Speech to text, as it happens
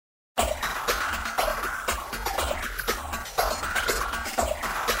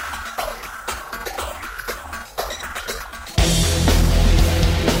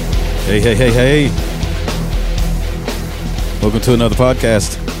Hey. Welcome to another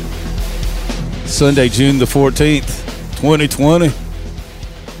podcast. Sunday, June the 14th, 2020.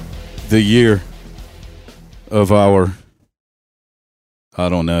 The year of our, I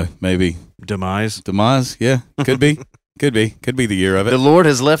don't know, maybe Demise. Yeah, could be. Could be the year of it. The Lord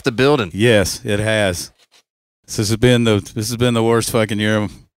has left the building. Yes, it has. This has been the worst fucking year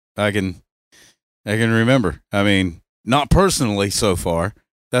I can remember. I mean, not personally so far.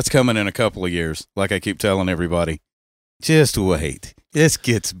 That's coming in a couple of years, like I keep telling everybody. Just wait. This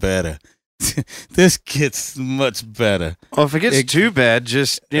gets better. This gets much better. Well, if it gets too bad,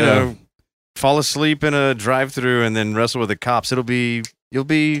 just, fall asleep in a drive-thru and then wrestle with the cops. It'll be It'll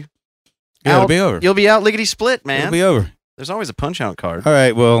be over. You'll be out lickety-split, man. It'll be over. There's always a punch-out card. All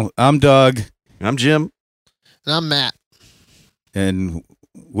right, well, I'm Doug. And I'm Jim. And I'm Matt. And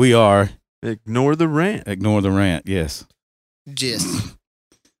we are... Ignore the rant. Ignore the rant, yes. Yes.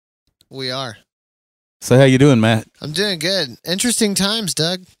 We are. So how you doing, Matt? I'm doing good. Interesting times,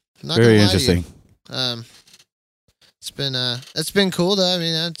 Doug. I'm not Very gonna lie interesting. To you. It's been cool though. I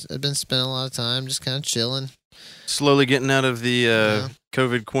mean, I've been spending a lot of time just kind of chilling. Slowly getting out of the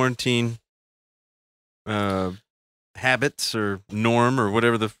COVID quarantine habits or norm or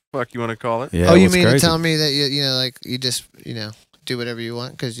whatever the fuck you want to call it. Yeah, you mean crazy. to tell me that you just do whatever you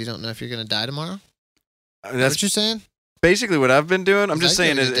want because you don't know if you're gonna die tomorrow? That's what you're saying. Basically what I've been doing. I'm just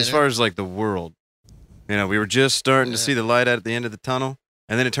saying go to as dinner. far as like the world. We were just starting to see the light at the end of the tunnel,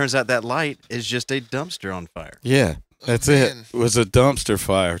 and then it turns out that light is just a dumpster on fire. Yeah, that's it. It was a dumpster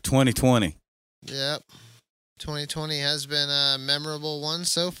fire, 2020. Yep. 2020 has been a memorable one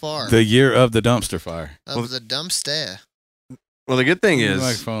so far. The year of the dumpster fire. The dumpster. Well, the good thing is...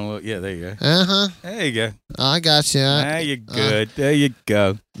 Microphone, yeah, there you go. Uh-huh. There you go. I got you. Now you're good. There you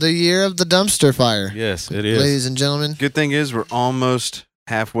go. The year of the dumpster fire. Yes, it is. Ladies and gentlemen. Good thing is we're almost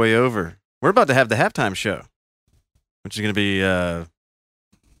halfway over. We're about to have the halftime show, which is going to be...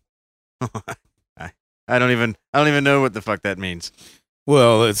 I don't even know what the fuck that means.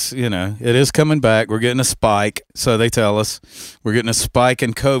 Well, it's, it is coming back. We're getting a spike, so they tell us. We're getting a spike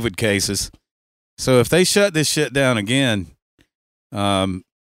in COVID cases. So if they shut this shit down again,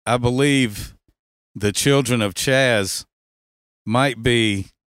 I believe the children of Chaz might be,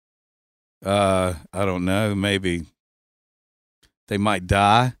 I don't know, maybe they might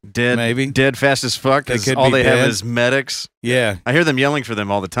die. Dead, maybe. Dead fast as fuck, because all they have is medics. Yeah. I hear them yelling for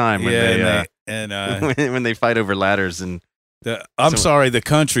them all the time when when they fight over ladders. And I'm sorry, the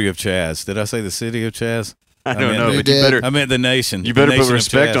country of Chaz. Did I say the city of Chaz? I don't know, but I meant the nation. You better the put nation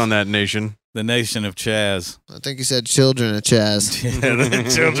respect on that nation. The nation of Chaz. I think you said children of Chaz. Yeah, the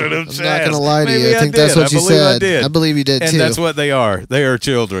children of Chaz. I'm not going to lie to you. Maybe I think that's what you said. I believe you did, and too. And that's what they are. They are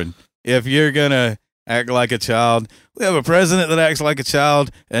children. If you're going to act like a child, we have a president that acts like a child,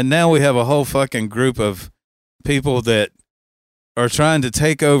 and now we have a whole fucking group of people that are trying to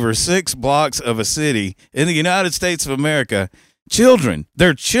take over 6 blocks of a city in the United States of America. Children.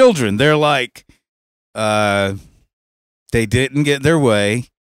 They're children. They're like, they didn't get their way.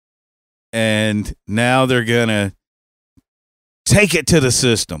 And now they're going to take it to the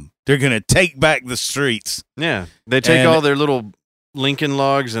system. They're going to take back the streets. Yeah. They take all their little Lincoln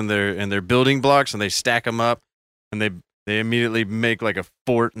logs and their building blocks and they stack them up and they immediately make like a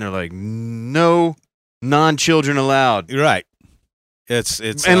fort and they're like, no non-children allowed. Right. It's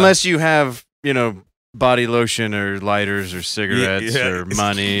unless you have, body lotion or lighters or cigarettes or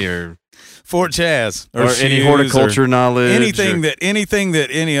money or Fort Chaz or any horticulture knowledge. Anything that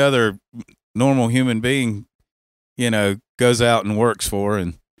any other normal human being, goes out and works for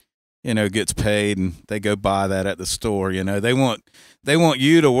and, gets paid and they go buy that at the store. They want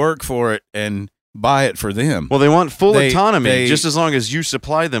you to work for it and buy it for them. Well, they want full autonomy just as long as you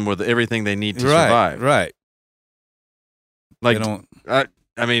supply them with everything they need to survive. Right. Like,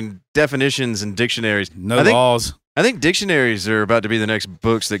 definitions and dictionaries. Laws. I think dictionaries are about to be the next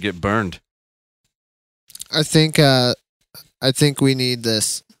books that get burned. I think we need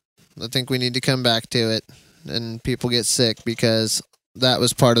this. I think we need to come back to it and people get sick because that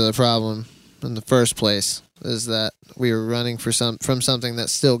was part of the problem in the first place is that we were running from something that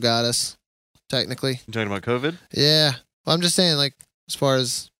still got us technically. You talking about COVID? Yeah. Well, I'm just saying like as far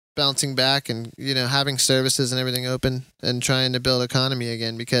as bouncing back and, having services and everything open and trying to build economy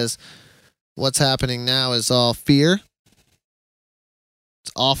again because what's happening now is all fear.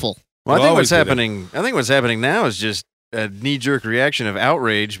 It's awful. Well, I think what's happening now is just a knee-jerk reaction of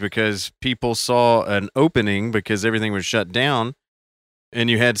outrage because people saw an opening because everything was shut down, and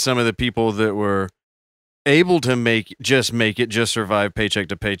you had some of the people that were able to just survive paycheck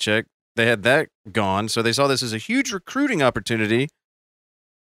to paycheck. They had that gone, so they saw this as a huge recruiting opportunity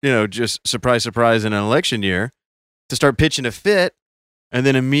just surprise, surprise in an election year, to start pitching a fit and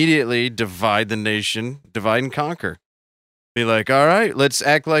then immediately divide the nation, divide and conquer. Be like, all right, let's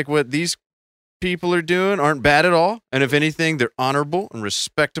act like what these people are doing aren't bad at all. And if anything, they're honorable and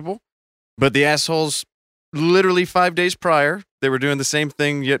respectable. But the assholes, literally 5 days prior, they were doing the same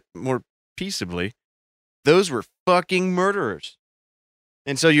thing, yet more peaceably. Those were fucking murderers.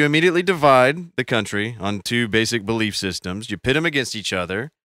 And so you immediately divide the country on two basic belief systems. You pit them against each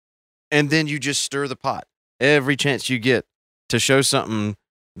other, and then you just stir the pot every chance you get to show something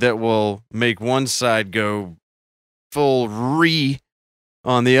that will make one side go full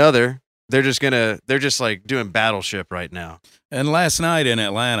on the other. They're just like doing Battleship right now. And last night in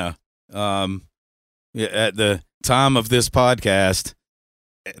Atlanta, at the time of this podcast,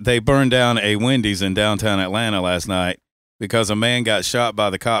 they burned down a Wendy's in downtown Atlanta last night because a man got shot by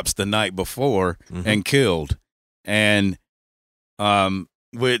the cops the night before and killed. And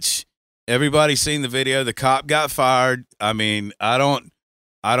which everybody's seen the video. The cop got fired. I mean, I don't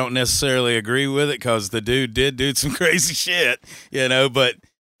necessarily agree with it because the dude did do some crazy shit,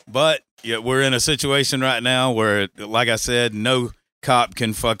 but yeah, we're in a situation right now where, like I said, no cop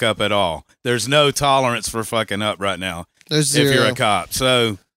can fuck up at all. There's no tolerance for fucking up right now. There's zero. If you're a cop.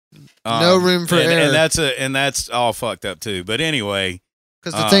 So no room for error. And that's all fucked up too. But anyway,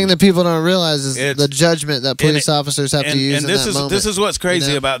 because the thing that people don't realize is the judgment that police officers have to use and in that moment. This is what's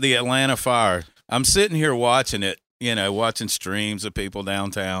crazy about the Atlanta fire. I'm sitting here watching it, watching streams of people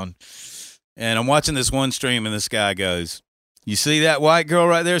downtown, and I'm watching this one stream, and this guy goes, "You see that white girl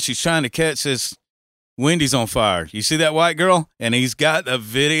right there? She's trying to catch this Wendy's on fire. You see that white girl?" And he's got a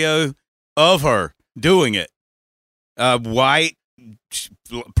video of her doing it. White,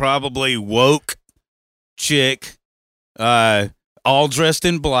 probably woke chick, all dressed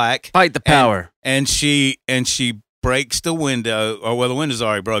in black. Fight the power. And she breaks the window, the window's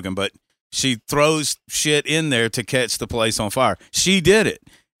already broken, but she throws shit in there to catch the place on fire. She did it.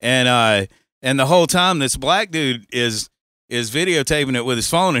 And the whole time this black dude is videotaping it with his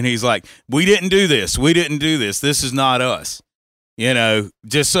phone, and he's like, "We didn't do this. We didn't do this. This is not us."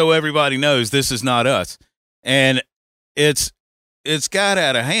 Just so everybody knows, this is not us. And it's got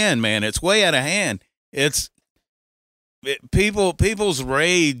out of hand, man. It's way out of hand. People's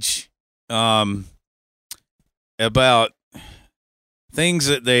rage about things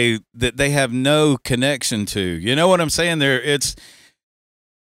that they have no connection to. You know what I'm saying? There's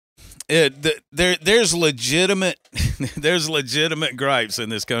legitimate gripes in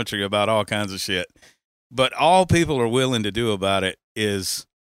this country about all kinds of shit, but all people are willing to do about it is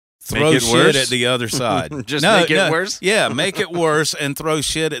throw shit at the other side. Make it worse? Yeah, make it worse and throw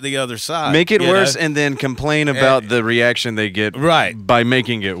shit at the other side. Make it worse and then complain about the reaction they get by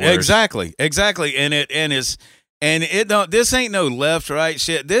making it worse. Exactly. This ain't no left right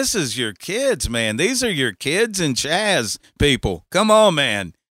shit. This is your kids, man. These are your kids and Chaz people. Come on,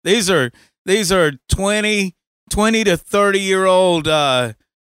 man. These are 20 to 30-year-old I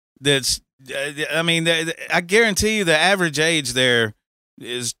guarantee you the average age there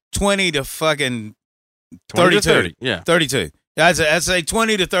is 20 to fucking 32. 30, yeah. 32. I'd say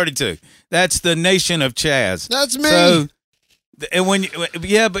 20 to 32. That's the nation of Chaz. That's me. So, and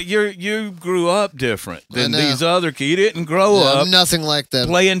but you grew up different than these other kids. You didn't grow up nothing like them,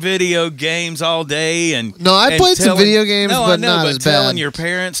 playing video games all day and I played some video games, but not as bad. Telling your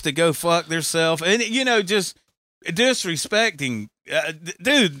parents to go fuck themselves and just disrespecting,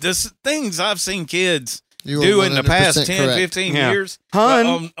 dude. The things I've seen kids do in the past 10, 15 years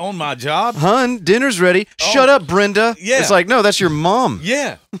on my job. Hun, dinner's ready. Shut up, Brenda. Yeah. It's like, no, that's your mom.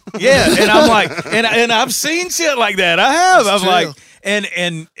 Yeah. And I'm like, and I've seen shit like that. I have. That's I'm true. like, and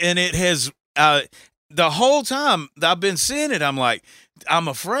it has, the whole time I've been seeing it, I'm like, I'm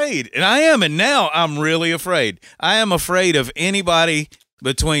afraid. And I am. And now I'm really afraid. I am afraid of anybody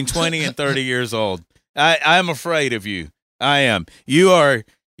between 20 and 30 years old. I'm afraid of you. I am.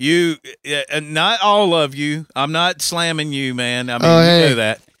 Not all of you. I'm not slamming you, man. I mean, you know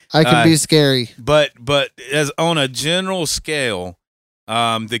that. I can be scary. But as on a general scale,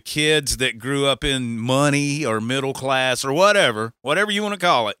 the kids that grew up in money or middle class or whatever you want to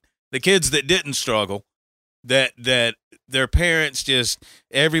call it, the kids that didn't struggle, that their parents just,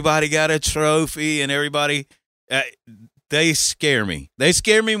 everybody got a trophy and everybody, they scare me. They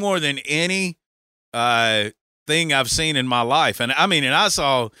scare me more than any thing I've seen in my life. And I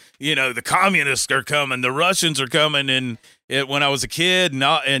saw, the communists are coming, the Russians are coming, and when I was a kid,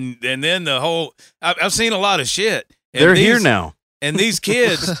 and then the whole, I've seen a lot of shit. And they're here now. And these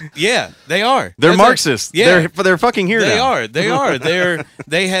kids, yeah, they are. They're Marxists. Yeah. They're fucking here now. They are.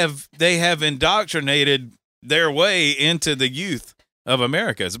 They have indoctrinated their way into the youth. of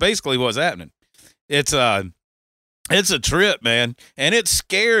America. It's basically what's happening. It's a trip, man, and it's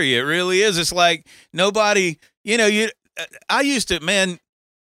scary. It really is. It's like nobody, I used to, man,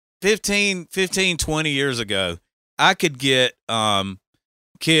 15, 20 years ago, I could get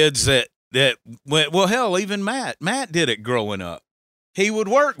kids that went, well, hell, even Matt did it growing up. He would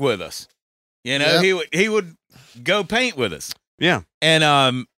work with us. Yep. He would go paint with us. Yeah.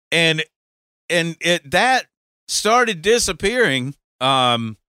 And that started disappearing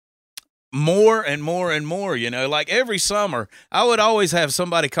more and more and more, like every summer I would always have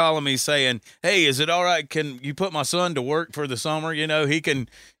somebody calling me saying, hey, is it all right? Can you put my son to work for the summer? He can,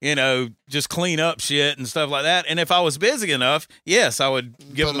 just clean up shit and stuff like that. And if I was busy enough, yes, I would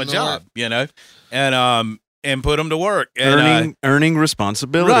give him a job, and put him to work. And, earning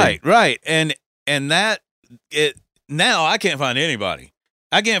responsibility. Right. And that now I can't find anybody.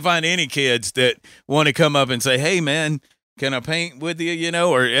 I can't find any kids that want to come up and say, hey man, can I paint with you?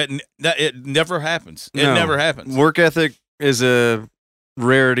 Or it never happens. It never happens. Work ethic is a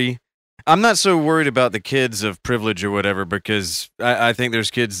rarity. I'm not so worried about the kids of privilege or whatever, because I think there's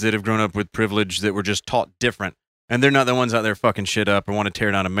kids that have grown up with privilege that were just taught different, and they're not the ones out there fucking shit up and want to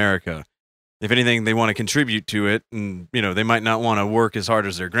tear down America. If anything, they want to contribute to it, and they might not want to work as hard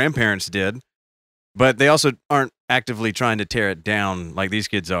as their grandparents did, but they also aren't actively trying to tear it down like these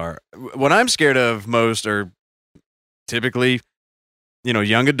kids are. What I'm scared of most are typically,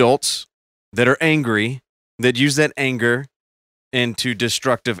 young adults that are angry, that use that anger into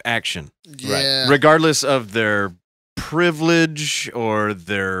destructive action. Yeah. Regardless of their privilege or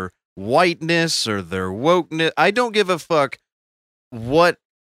their whiteness or their wokeness. I don't give a fuck what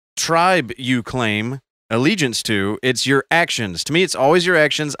tribe you claim allegiance to. It's your actions. To me, it's always your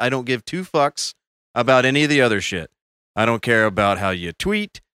actions. I don't give two fucks about any of the other shit. I don't care about how you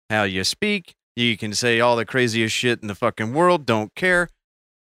tweet, how you speak. You can say all the craziest shit in the fucking world. Don't care.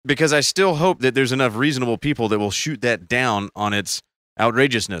 Because I still hope that there's enough reasonable people that will shoot that down on its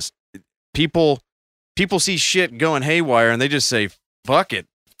outrageousness. People see shit going haywire and they just say, fuck it.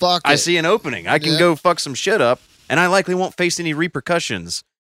 Fuck it. I see an opening. I can go fuck some shit up, and I likely won't face any repercussions,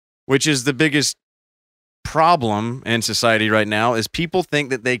 which is the biggest problem in society right now, is people think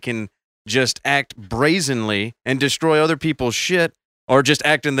that they can just act brazenly and destroy other people's shit, or just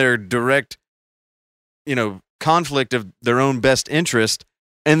act in their direct, conflict of their own best interest,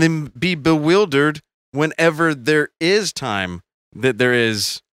 and then be bewildered whenever there is time that there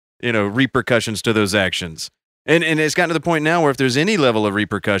is, repercussions to those actions. And it's gotten to the point now where if there's any level of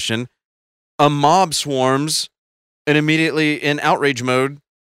repercussion, a mob swarms and immediately in outrage mode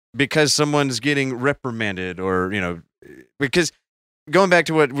because someone's getting reprimanded, or, because going back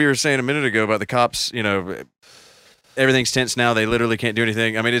to what we were saying a minute ago about the cops, everything's tense now. They literally can't do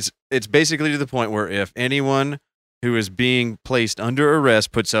anything. I mean, it's basically to the point where if anyone who is being placed under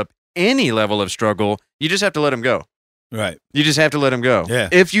arrest puts up any level of struggle, you just have to let them go. Right. You just have to let them go. Yeah.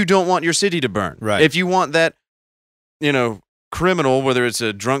 If you don't want your city to burn. Right. If you want that, criminal, whether it's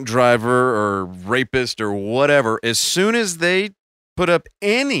a drunk driver or rapist or whatever, as soon as they put up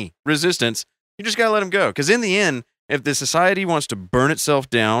any resistance, you just got to let them go. Because in the end, if the society wants to burn itself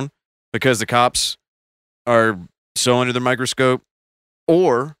down because the cops are so under the microscope,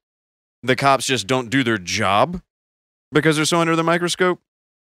 or the cops just don't do their job because they're so under the microscope,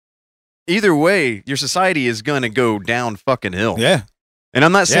 either way, your society is going to go down fucking hill. Yeah. And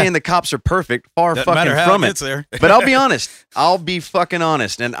I'm not saying the cops are perfect, far Doesn't fucking matter how from it it. gets there. But I'll be honest. I'll be fucking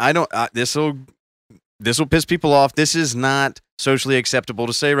honest. And I don't, this will piss people off. This is not socially acceptable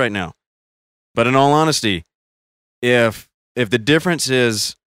to say right now. But in all honesty, if the difference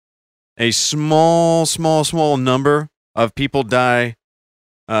is a small number of people die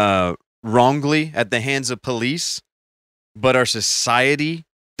wrongly at the hands of police, but our society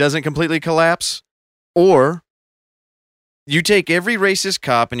doesn't completely collapse, or you take every racist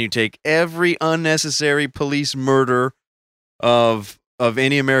cop and you take every unnecessary police murder of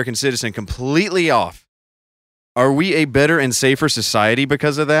any American citizen completely off, are we a better and safer society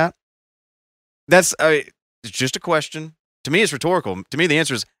because of that? That's it's just a question. To me, it's rhetorical. To me, the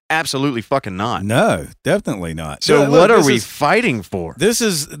answer is absolutely fucking not. No, definitely not. So Look, what are this we is- fighting for? This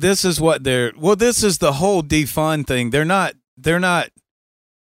is what they're. Well, this is the whole defund thing. They're not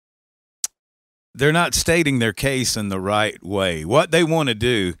stating their case in the right way. What they want to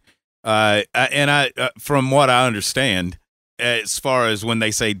do, from what I understand, as far as when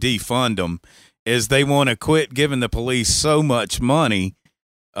they say defund them, is they want to quit giving the police so much money,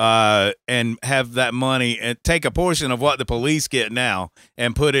 and have that money and take a portion of what the police get now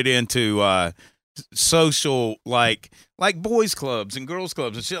and put it into social, like boys clubs and girls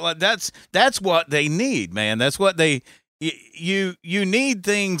clubs and shit like that's what they need, man. That's what they you need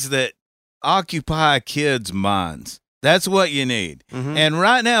things that occupy kids' minds. That's what you need. Mhm. And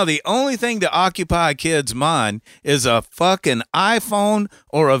right now, the only thing to occupy a kid's mind is a fucking iPhone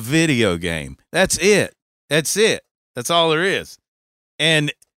or a video game. That's it. That's it. That's all there is.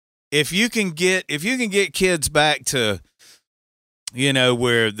 And if you can get kids back to,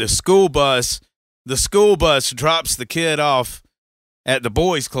 where the school bus drops the kid off at the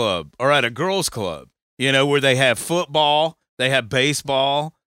boys' club or at a girls' club, where they have football, they have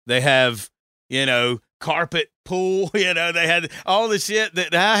baseball, they have, carpet pool, they had all the shit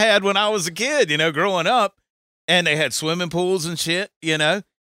that I had when I was a kid, growing up, and they had swimming pools and shit, and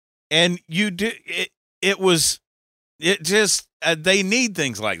they need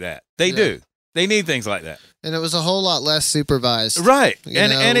things like that. They do. They need things like that. And it was a whole lot less supervised. Right.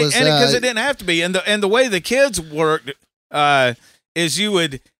 Because It didn't have to be. And the way the kids worked is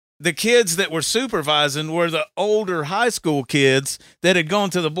the kids that were supervising were the older high school kids that had gone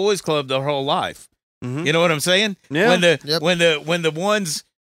to the boys club their whole life. Mhm. You know what I'm saying? Yeah. When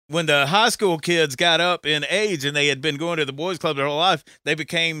the high school kids got up in age and they had been going to the boys club their whole life, they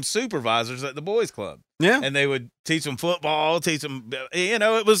became supervisors at the boys club. Yeah. And they would teach them football, teach them,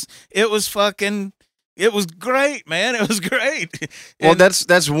 it was great, man. It was great. Well, And-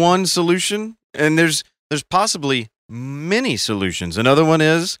 that's one solution, and there's possibly many solutions. Another one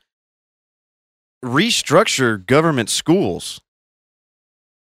is restructure government schools.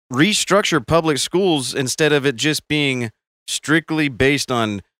 Restructure public schools instead of it just being strictly based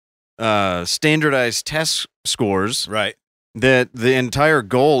on standardized test scores. right. That the entire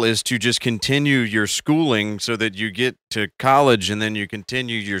goal is to just continue your schooling so that you get to college and then you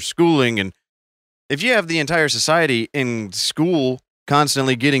continue your schooling. And if you have the entire society in school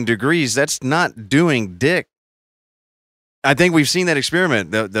constantly getting degrees, that's not doing dick. I think we've seen that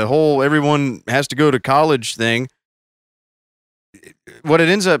experiment. The whole everyone has to go to college thing. What it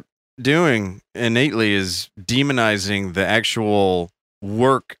ends up doing innately is demonizing the actual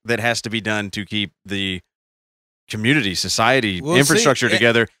work that has to be done to keep the community, society, Well, infrastructure see,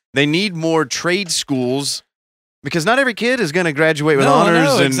 together. They need more trade schools because not every kid is going to graduate with No, honors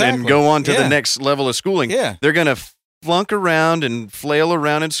no, and exactly. go on to Yeah. the next level of schooling. Yeah. They're going to flunk around and flail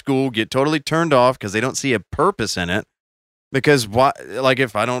around in school, get totally turned off because they don't see a purpose in it. Because why? Like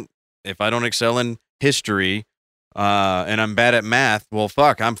if I don't excel in history and I'm bad at math, well,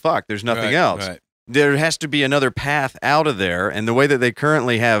 I'm fucked. There's nothing Right, else. right. There has to be another path out of there. And the way that they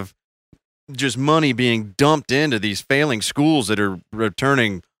currently have just money being dumped into these failing schools that are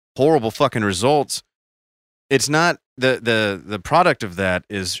returning horrible fucking results, it's not the product of that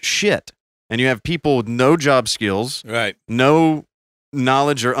is shit. And you have people with no job skills, Right. no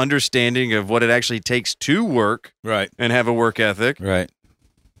knowledge or understanding of what it actually takes to work Right. and have a work ethic. Right.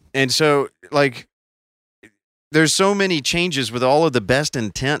 And so, like, there's so many changes with all of the best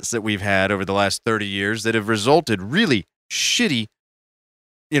intents that we've had over the last 30 years that have resulted really shitty,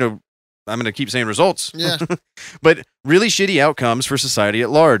 I'm going to keep saying results, Yeah. but really shitty outcomes for society at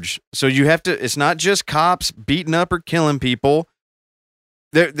large. So you have to, it's not just cops beating up or killing people.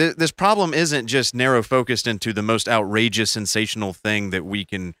 This problem isn't just narrow focused into the most outrageous, sensational thing that we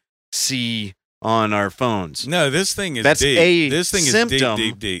can see on our phones. No, this thing is That's deep. a This thing symptom.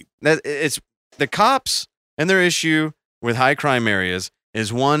 is deep. That it's the cops and their issue with high crime areas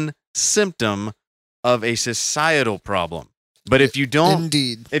is one symptom of a societal problem. But if you don't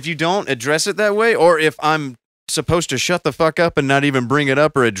Indeed. address it that way, or if I'm supposed to shut the fuck up and not even bring it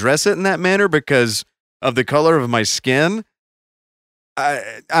up or address it in that manner because of the color of my skin,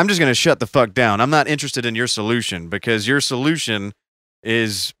 I'm just going to shut the fuck down. I'm not interested in your solution because your solution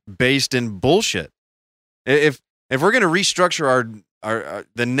is based in bullshit. If we're going to restructure our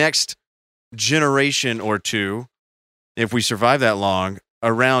the next generation or two, if we survive that long,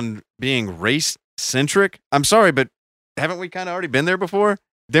 around being race centric, I'm sorry, but haven't we kind of already been there before?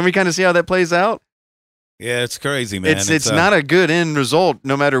 Then we kind of see how that plays out. Yeah, it's crazy, man. It's not a good end result,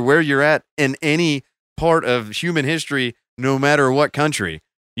 no matter where you're at in any part of human history, no matter what country.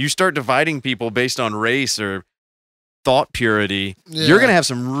 You start dividing people based on race or thought purity, you're going to have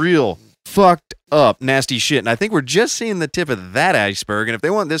some real fucked up, nasty shit. And I think we're just seeing the tip of that iceberg. And if they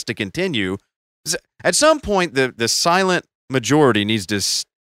want this to continue, at some point, the silent majority needs to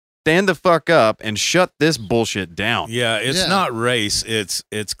stand the fuck up and shut this bullshit down. Yeah, it's Yeah. not race. It's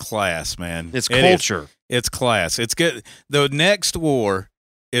class, man. It's It is. culture. It's class. It's good. The next war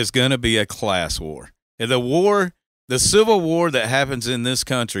is going to be a class war. The civil war that happens in this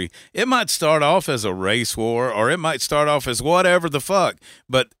country, it might start off as a race war or it might start off as whatever the fuck,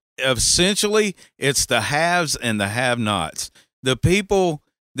 but essentially it's the haves and the have-nots. The people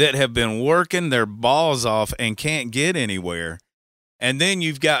that have been working their balls off and can't get anywhere. And then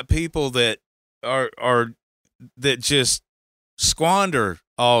you've got people that are that just squander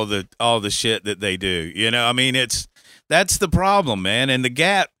all the shit that they do. You know, I mean, that's the problem, man. And the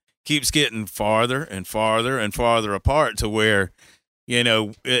gap keeps getting farther and farther and farther apart to where, you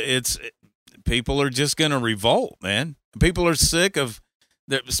know, people are just going to revolt, man. People are sick of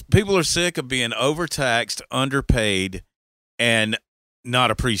being overtaxed, underpaid, and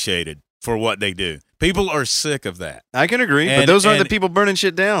not appreciated for what they do. People are sick of that. I can agree, but those aren't the people burning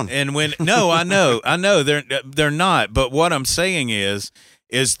shit down. And when I know they're not. But what I'm saying is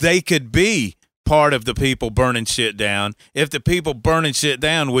they could be part of the people burning shit down if the people burning shit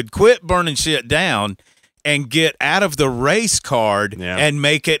down would quit burning shit down and get out of the race card and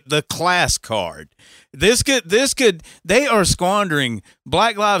make it the class card. This could. They are squandering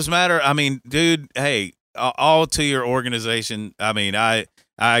Black Lives Matter. I mean, dude, hey, all to your organization. I mean, I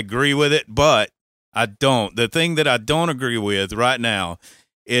agree with it, but I don't. The thing that I don't agree with right now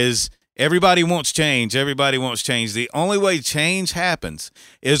is everybody wants change. Everybody wants change. The only way change happens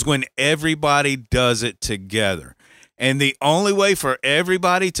is when everybody does it together. And the only way for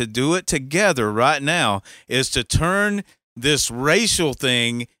everybody to do it together right now is to turn this racial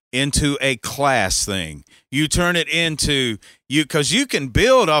thing into a class thing. You turn it into because you can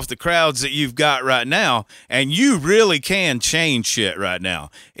build off the crowds that you've got right now, and you really can change shit right now.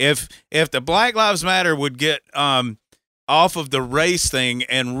 If the Black Lives Matter would get off of the race thing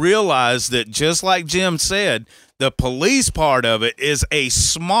and realize that, just like Jim said, the police part of it is a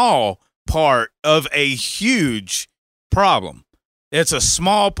small part of a huge problem. It's a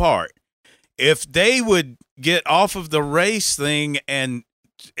small part. If they would get off of the race thing and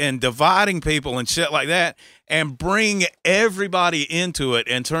dividing people and shit like that and bring everybody into it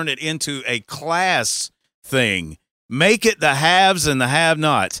and turn it into a class thing, make it the haves and the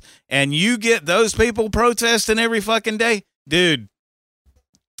have-nots, and you get those people protesting every fucking day, dude,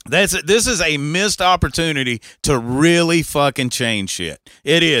 this is a missed opportunity to really fucking change shit.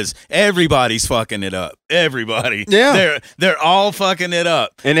 It is. Everybody's fucking it up. Everybody. Yeah. They're all fucking it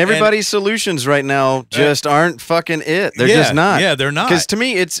up. And everybody's solutions right now just aren't fucking it. They're just not. Yeah, they're not. Because to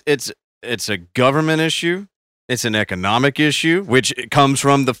me, it's a government issue. It's an economic issue, which comes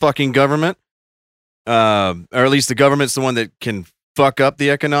from the fucking government. Or at least the government's the one that can fuck up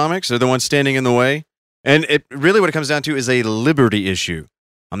the economics. They're the ones standing in the way. And it really what it comes down to is a liberty issue.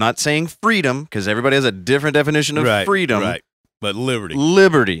 I'm not saying freedom, because everybody has a different definition of freedom. Right, but liberty.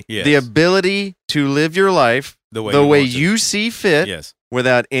 Liberty. Yes. The ability to live your life the way you see fit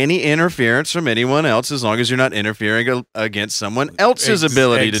without any interference from anyone else, as long as you're not interfering against someone else's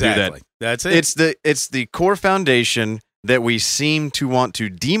ability to do that. That's it. It's the core foundation that we seem to want to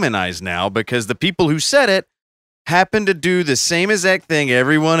demonize now, because the people who said it happen to do the same exact thing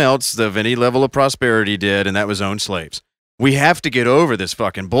everyone else of any level of prosperity did, and that was own slaves. We have to get over this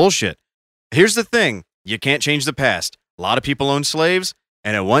fucking bullshit. Here's the thing. You can't change the past. A lot of people owned slaves,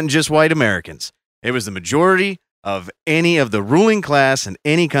 and it wasn't just white Americans. It was the majority of any of the ruling class in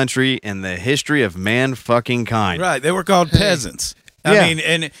any country in the history of man-fucking kind. Right. They were called peasants. I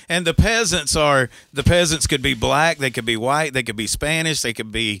mean, and the peasants could be black, they could be white, they could be Spanish, they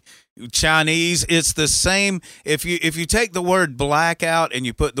could be Chinese. It's the same. If you take the word black out and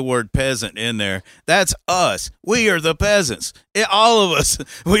you put the word peasant in there, that's us. We are the peasants. All of us.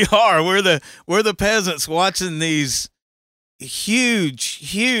 We are. We're the peasants watching these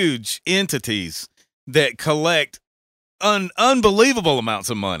huge entities that collect unbelievable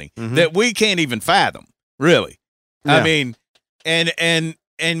amounts of money that we can't even fathom. Really. Yeah. I mean, and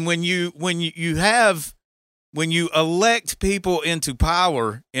when you elect people into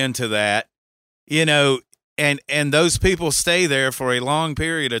power into that, you know, and those people stay there for a long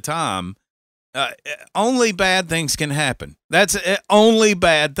period of time, only bad things can happen. That's only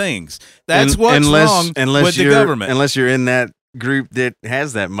bad things. That's what's wrong with the government. Unless you're in that group that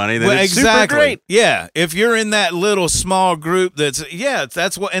has that money, then it's exactly. super great. Yeah, if you're in that little small group, that's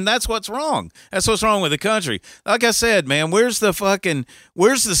what's wrong. That's what's wrong with the country. Like I said, man, where's the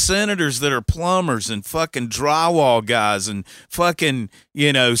senators that are plumbers and fucking drywall guys and fucking,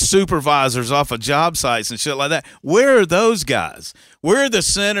 you know, supervisors off of job sites and shit like that? Where are those guys? Where are the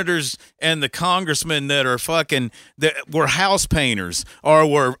senators and the congressmen that were house painters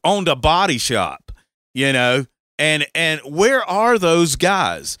or owned a body shop, you know? And where are those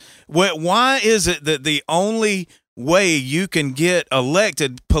guys? Why is it that the only way you can get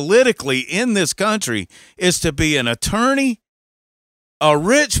elected politically in this country is to be an attorney, a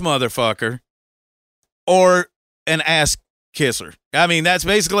rich motherfucker, or an ass kisser. I mean, that's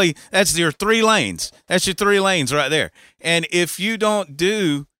your 3 lanes. That's your 3 lanes right there. And if you don't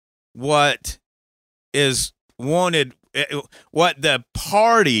do what is wanted, what the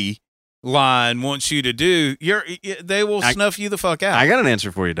party line wants you to do, they will snuff you the fuck out. I got an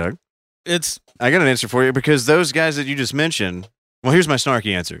answer for you, Doug. I got an answer for you because those guys that you just mentioned, well, here's my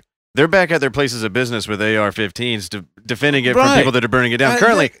snarky answer. They're back at their places of business with AR-15s defending it from people that are burning it down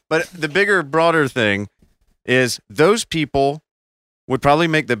currently. But the bigger, broader thing is those people would probably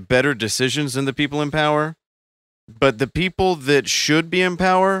make the better decisions than the people in power. But the people that should be in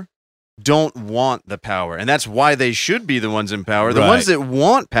power don't want the power. And that's why they should be the ones in power. The ones that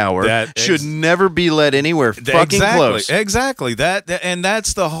want power should never be let anywhere fucking close. Exactly. And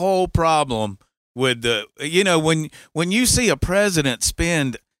that's the whole problem with when you see a president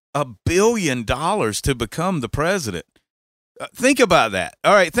spend $1 billion to become the president. Think about that.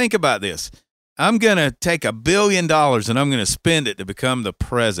 All right, think about this. I'm going to take $1 billion and I'm going to spend it to become the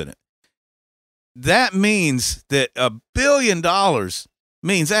president. That means that $1 billion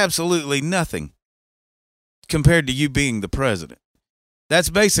means absolutely nothing compared to you being the president. That's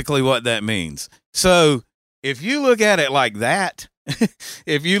basically what that means. So if you look at it like that,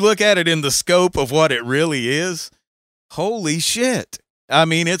 if you look at it in the scope of what it really is, holy shit. I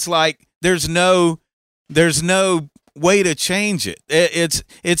mean, it's like there's no way to change it.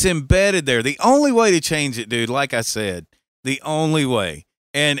 It's embedded there. The only way to change it, dude, like I said, the only way.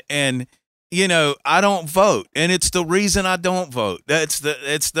 And I don't vote, and it's the reason I don't vote. It's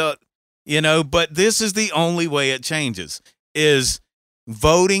the but this is the only way it changes is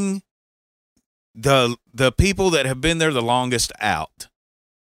voting the people that have been there the longest out.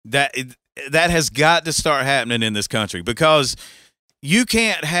 That has got to start happening in this country because you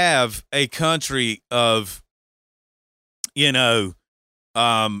can't have a country of, 0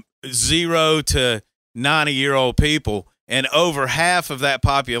 to 90-year-old people, and over half of that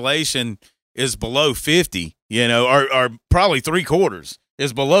population is below 50, or probably 3/4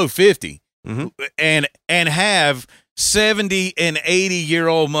 is below 50, and have 70 and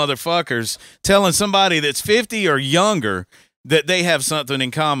 80-year-old motherfuckers telling somebody that's 50 or younger that they have something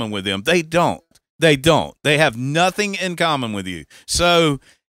in common with them. They don't. They have nothing in common with you. So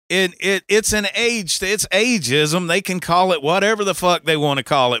it's an age. It's ageism. They can call it whatever the fuck they want to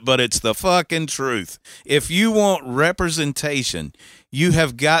call it, but it's the fucking truth. If you want representation, you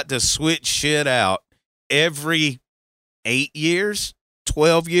have got to switch shit out every 8 years,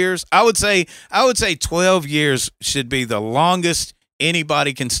 12 years. I would say 12 years should be the longest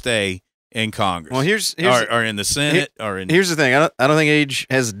anybody can stay in Congress. Well, here's or in the Senate here's the thing. I don't think age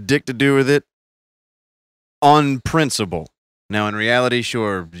has dick to do with it. On principle. Now, in reality,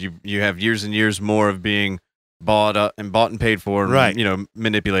 sure, you have years and years more of being bought and paid for, and,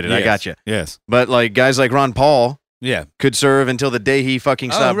 manipulated. Yes. I got you. Yes, but like guys like Ron Paul, could serve until the day he fucking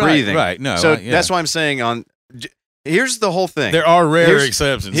stopped breathing. Right. No. So that's why I'm saying here's the whole thing. There are rare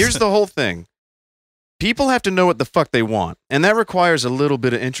exceptions. Here's the whole thing. People have to know what the fuck they want, and that requires a little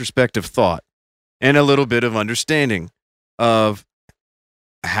bit of introspective thought and a little bit of understanding of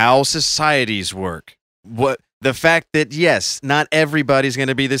how societies work. The fact that, yes, not everybody's going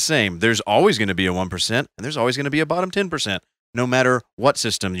to be the same. There's always going to be a 1%, and there's always going to be a bottom 10%, no matter what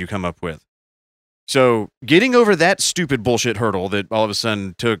system you come up with. So getting over that stupid bullshit hurdle that all of a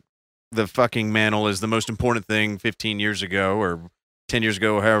sudden took the fucking mantle as the most important thing 15 years ago or 10 years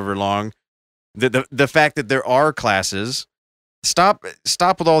ago, or however long, the fact that there are classes, stop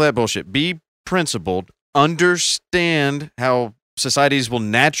with all that bullshit. Be principled. Understand how societies will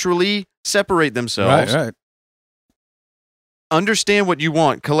naturally separate themselves. Right. Understand what you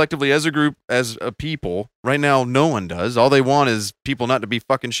want collectively as a group, as a people. Right now, no one does. All they want is people not to be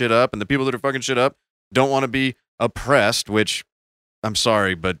fucking shit up, and the people that are fucking shit up don't want to be oppressed, which, I'm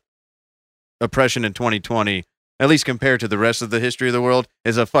sorry, but oppression in 2020, at least compared to the rest of the history of the world,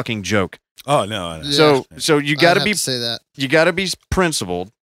 is a fucking joke. Oh, no. Yeah. So you got to say that. You got to be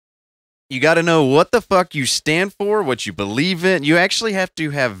principled. You got to know what the fuck you stand for, what you believe in. You actually have to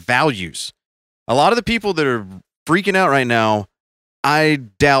have values. A lot of the people that are freaking out right now, I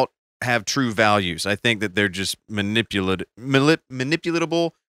doubt have true values. I think that they're just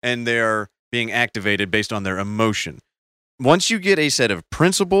manipulatable, and they're being activated based on their emotion. Once you get a set of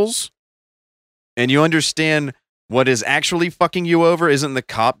principles and you understand what is actually fucking you over isn't the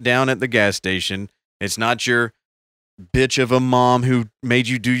cop down at the gas station. It's not your bitch of a mom who made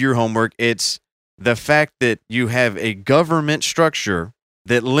you do your homework. It's the fact that you have a government structure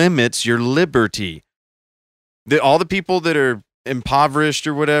that limits your liberty. All the people that are impoverished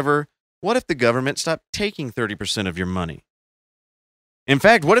or whatever, what if the government stopped taking 30% of your money? In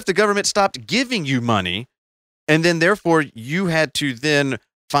fact, what if the government stopped giving you money And then therefore you had to then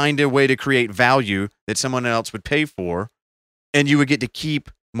find a way to create value that someone else would pay for, and you would get to keep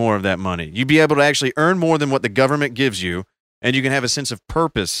more of that money. You'd be able to actually earn more than what the government gives you, and you can have a sense of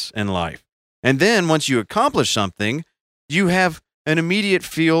purpose in life. And then once you accomplish something, you have an immediate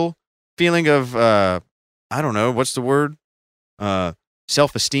feeling of, I don't know, what's the word?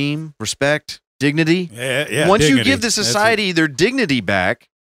 Self-esteem, respect, dignity. Yeah. Once dignity. you give the That's it. society their dignity back,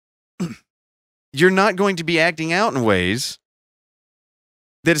 you're not going to be acting out in ways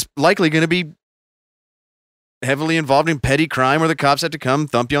that is likely going to be heavily involved in petty crime where the cops have to come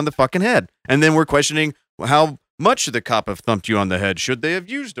thump you on the fucking head. And then we're questioning how much should the cop have thumped you on the head? Should they have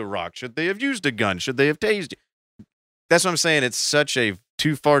used a rock? Should they have used a gun? Should they have tased you? That's what I'm saying. It's such a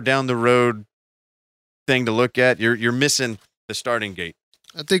too far down the road thing to look at. You're missing the starting gate.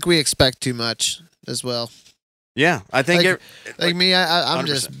 I think we expect too much as well. Yeah, I think Like me, I'm 100%.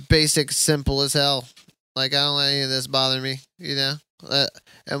 just basic, simple as hell. Like, I don't let any of this bother me, you know?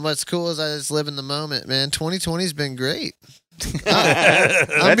 And what's cool is I just live in the moment, man. 2020's been great.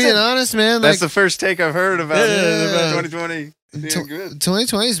 I'm being honest, man. Like, that's the first take I've heard about Yeah. 2020. Being good.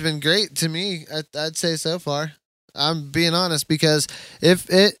 2020's been great to me. I'd say so far. I'm being honest because if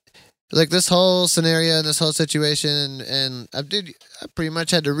it, like this whole scenario and this whole situation, and I pretty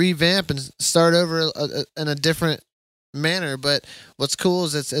much had to revamp and start over in a different manner. But what's cool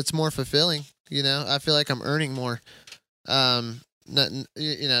is it's more fulfilling. You know, I feel like I'm earning more.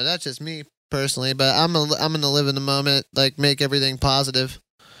 You know, that's just me personally, but I'm gonna live in the moment, like make everything positive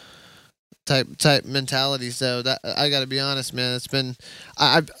type mentality. So that I got to be honest, man. It's been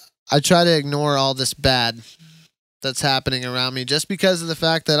I try to ignore all this bad that's happening around me just because of the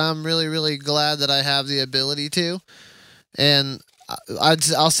fact that I'm really, really glad that I have the ability to. And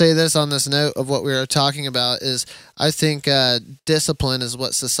I'll say this on this note of what we were talking about is I think discipline is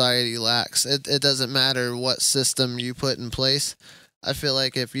what society lacks. It doesn't matter what system you put in place. I feel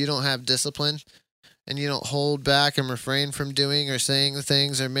like if you don't have discipline and you don't hold back and refrain from doing or saying the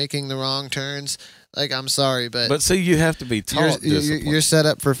things or making the wrong turns, like, I'm sorry, but see, you have to be taught discipline. you're set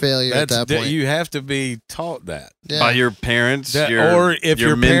up for failure at that point. You have to be taught that. Yeah. By your parents, Or if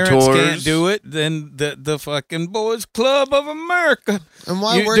your mentors. parents can't do it, then the fucking Boys Club of America. And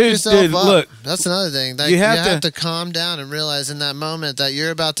why You- work dude, yourself dude, up? look, That's another thing. Like, you you have have to- to calm down and realize in that moment that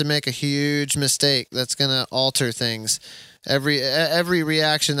you're about to make a huge mistake that's going to alter things. Every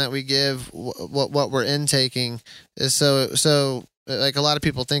reaction that we give, what we're intaking, is so like a lot of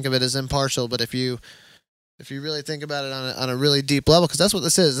people think of it as impartial, but if you really think about it on a really deep level, because that's what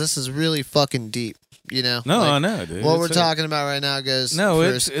this is really fucking deep. You know? No, Like, I know, dude. what It's we're talking about right now goes for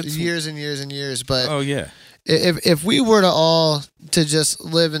it's years and years and years, but Oh yeah. if we were to all to just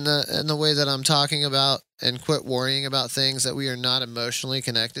live in the way that I'm talking about and quit worrying about things that we are not emotionally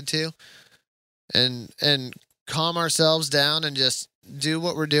connected to, and calm ourselves down and just do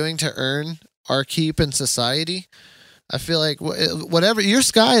what we're doing to earn our keep in society, I feel like whatever, your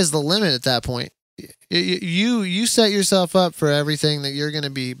sky is the limit at that point. You set yourself up for everything that you're going to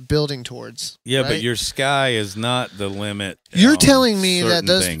be building towards. Yeah, right? but your sky is not the limit. You're on telling me that certain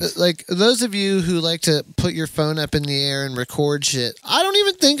those, things. like those of you who like to put your phone up in the air and record shit, I don't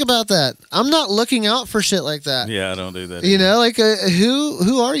even think about that. I'm not looking out for shit like that. Yeah, I don't do that. You either. know, like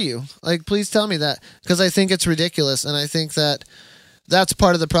who are you? Like, please tell me that, because I think it's ridiculous, and I think that that's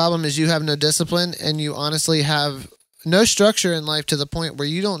part of the problem is you have no discipline and you honestly have no structure in life to the point where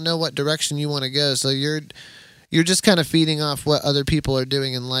you don't know what direction you want to go. So you're just kind of feeding off what other people are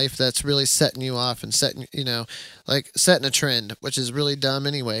doing in life that's really setting you off and setting a trend, which is really dumb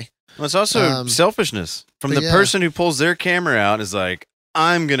anyway. Well, it's also selfishness from but the yeah. person who pulls their camera out and is like,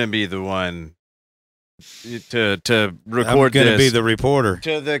 I'm going to be the one to record I'm going to this. be the reporter.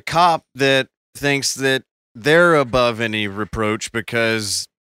 To the cop that thinks that they're above any reproach because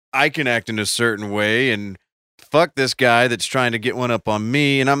I can act in a certain way and fuck this guy that's trying to get one up on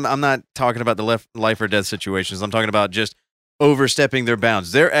me. And I'm not talking about the life or death situations. I'm talking about just overstepping their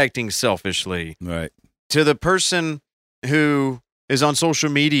bounds. They're acting selfishly. Right. To the person who is on social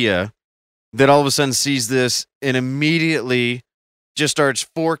media that all of a sudden sees this and immediately just starts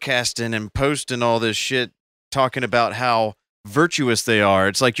forecasting and posting all this shit, talking about how virtuous they are.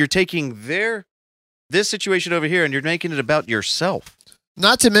 It's like you're taking this situation over here and you're making it about yourself.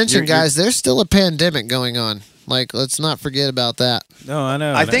 Not to mention, You're- guys, there's still a pandemic going on. Like, let's not forget about that. No, I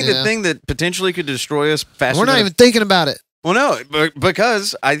know. I think Yeah. the thing that potentially could destroy us faster We're not than even thinking about it. well, no,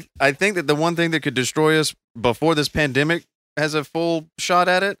 because I think that the one thing that could destroy us before this pandemic has a full shot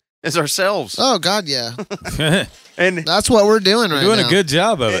at it is ourselves. Oh God, yeah, And that's what we're doing right doing now. a good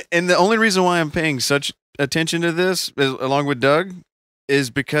job of it. And the only reason why I'm paying such attention to this, along with Doug,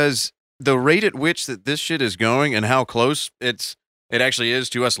 is because the rate at which that this shit is going and how close it actually is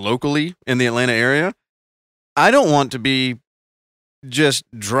to us locally in the Atlanta area, I don't want to be just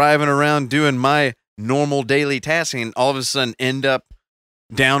driving around doing my normal daily tasking and all of a sudden end up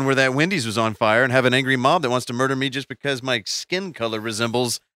down where that Wendy's was on fire and have an angry mob that wants to murder me just because my skin color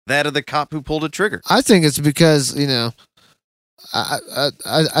resembles that of the cop who pulled a trigger. I think it's because, you know,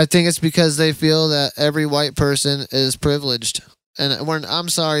 I think it's because they feel that every white person is privileged. And I'm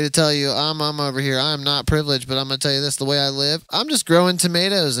sorry to tell you, I'm over here. I'm not privileged, but I'm going to tell you this, the way I live, I'm just growing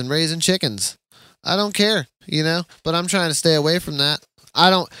tomatoes and raising chickens. I don't care, you know, but I'm trying to stay away from that.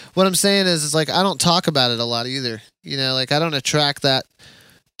 What I'm saying is like, I don't talk about it a lot either. You know, like I don't attract that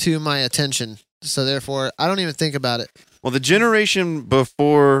to my attention. So therefore, I don't even think about it. Well, the generation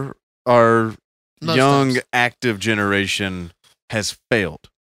before our Most young, times. active generation has failed.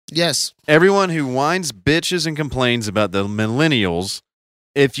 Yes. Everyone who whines, bitches, and complains about the millennials,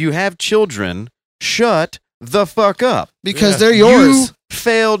 if you have children, shut the fuck up. Because Yeah. they're yours. You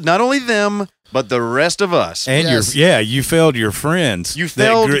failed not only them, but the rest of us. And Yes. you failed your friends. You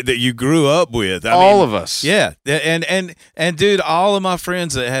failed that you grew up with. all of us. Yeah, and dude, all of my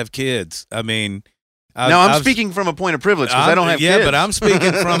friends that have kids. I mean, Now, I'm I've- speaking from a point of privilege because I don't have yeah, kids. but I'm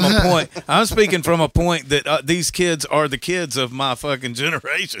speaking from a point. I'm speaking from a point that these kids are the kids of my fucking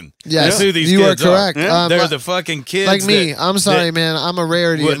generation. Yes. That's who these you kids are correct. Yeah. They're the fucking kids. like me. that- I'm sorry, man. I'm a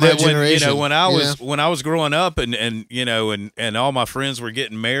rarity in my when, generation. you know, when I you was know? when I was growing up, and you know, and all my friends were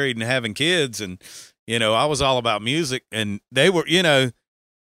getting married and having kids, and you know, I was all about music, and they were, you know,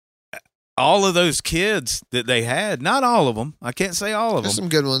 all of those kids that they had. Not all of them. I can't say all of There's them, some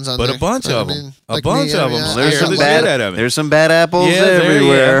good ones on but there. a bunch I of mean, them. like A bunch me, I of mean, them. I- There's I some the understand. bad. shit out of it. There's some bad apples Yeah, there,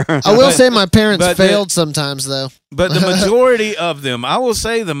 everywhere. I will say my parents but failed sometimes, though. But the majority of them, I will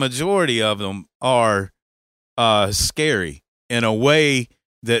say the majority of them are scary in a way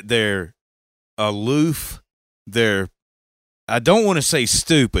that they're aloof. I don't want to say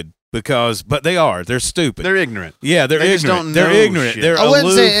stupid but they are. They're stupid. They're ignorant. Yeah, they're They just ignorant. don't they're know ignorant. shit. They're I wouldn't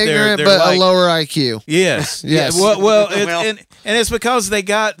aloof. say ignorant, they're but like, a lower IQ. Yes. Yes. Yeah, well, Well- and it's because they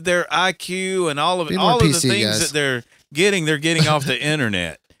got their IQ and all of Be more all of the PC, things guys. that they're getting off the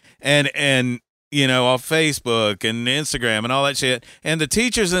internet and you know, off Facebook and Instagram and all that shit. And the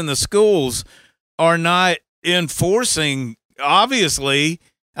teachers in the schools are not enforcing. Obviously,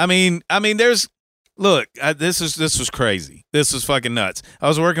 I mean, there's. Look, this was crazy. This was fucking nuts. I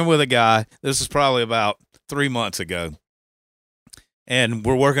was working with a guy. This is probably about 3 months ago, and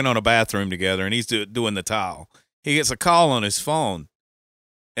we're working on a bathroom together. And he's doing the tile. He gets a call on his phone,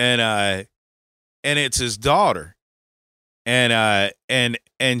 and it's his daughter, and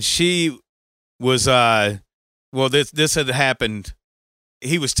she was well, this had happened.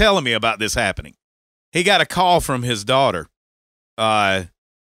 He was telling me about this happening. He got a call from his daughter,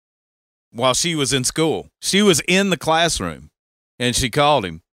 while she was in school. She was in the classroom, and she called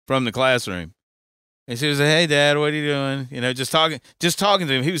him from the classroom. And she was like, "Hey, Dad, what are you doing?" You know, just talking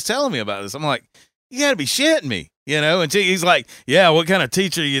to him. He was telling me about this. I'm like, "You got to be shitting me," you know. And he's like, "Yeah, what kind of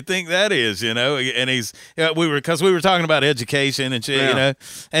teacher do you think that is?" You know. And we were talking about education and shit, Yeah. you know.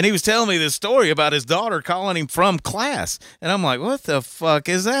 And he was telling me this story about his daughter calling him from class, and I'm like, "What the fuck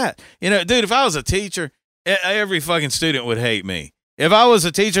is that?" You know, dude. If I was a teacher, every fucking student would hate me. If I was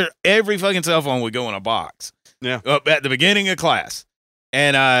a teacher, every fucking cell phone would go in a box. Yeah. Up at the beginning of class,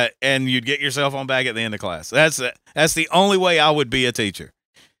 and you'd get your cell phone back at the end of class. That's the only way I would be a teacher,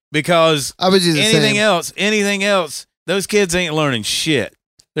 because I would do the anything same. else, those kids ain't learning shit.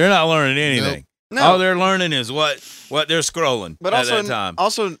 They're not learning anything. No. All they're learning is what they're scrolling But at also, that time.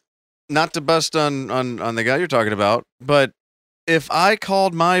 also, not to bust on the guy you're talking about, but if I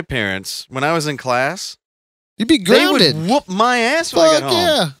called my parents when I was in class, You'd be they grounded. would whoop my ass when I Fuck got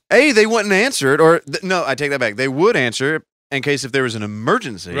home. yeah. A, they wouldn't answer it, or no, I take that back. They would answer it in case if there was an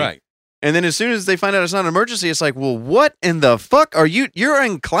emergency. Right. And then as soon as they find out it's not an emergency, it's like, well, what in the fuck are you? You're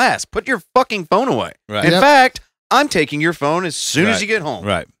in class. Put your fucking phone away. Right. In Yep. fact, I'm taking your phone as soon as Right. you get home.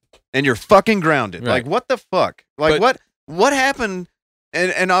 Right. And you're fucking grounded. Right. Like, what the fuck? Like, But- what happened?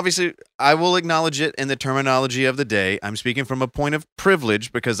 And obviously, I will acknowledge it in the terminology of the day. I'm speaking from a point of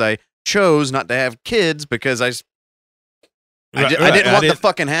privilege because I chose not to have kids because I didn't want the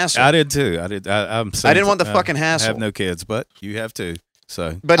fucking hassle. I did too. I did. I'm. I didn't want the fucking I hassle. have no kids, but you have two.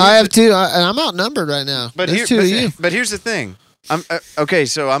 So But I here's have two, and I'm outnumbered right now. But There's here, two but, of you. but here's the thing. I'm okay.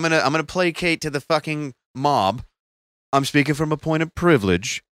 So I'm gonna placate to the fucking mob. I'm speaking from a point of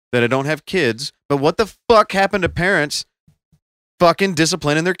privilege that I don't have kids. But what the fuck happened to parents fucking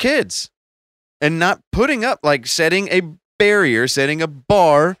disciplining their kids and not putting up, like, setting a barrier, setting a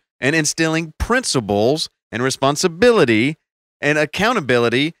bar, and instilling principles and responsibility and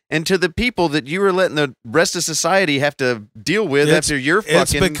accountability, and to the people that you were letting the rest of society have to deal with after you're fucking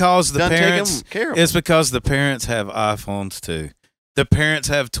It's because the done parents. taking care of them. It's because the parents have iPhones too. The parents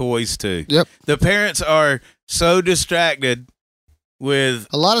have toys too. Yep. The parents are so distracted with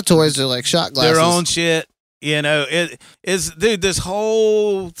A lot of toys are like shot glasses. their own shit. You know, dude, this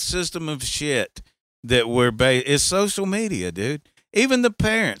whole system of shit that we're is social media, dude. Even the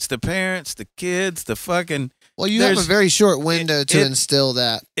parents, the kids, the fucking. Well, you have a there's- very short window to it- instill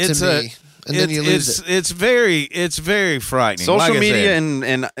that it's to me, and then you lose it. It's very frightening. Social Like I media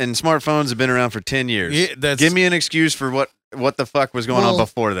said. and smartphones have been around for 10 years. Yeah, that's- Give me an excuse for what the fuck was going on Well-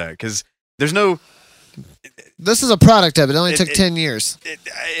 before that, because there's no. This is a product of it. It only It- took it- 10 years.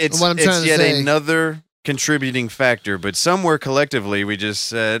 It's What I'm trying to yet say- another contributing factor, but somewhere collectively we just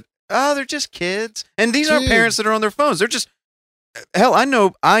said, "Oh, they're just kids," and these aren't Dude. parents that are on their phones. They're just. Hell, I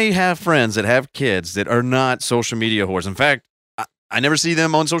know I have friends that have kids that are not social media whores. In fact, I never see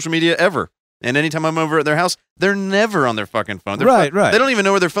them on social media ever. And anytime I'm over at their house, they're never on their fucking phone. They're Right. They don't even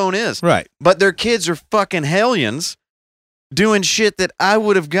know where their phone is. Right. But their kids are fucking hellions doing shit that I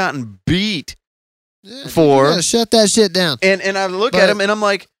would have gotten beat. Yeah, For- you gotta shut that shit down. And I look But- at them and I'm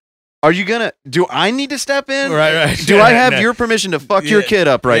like, are you gonna? Do I need to step in? Right. Do I have No. your permission to fuck your Yeah, kid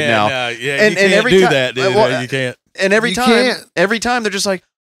up right Yeah, now? no, yeah, And- you and can't every do time- that, dude. well, You can't. And every You time, can't. they're just like,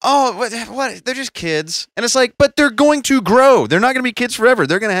 oh, what? They're just kids. And it's like, but they're going to grow. They're not going to be kids forever.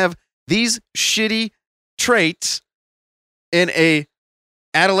 They're going to have these shitty traits in a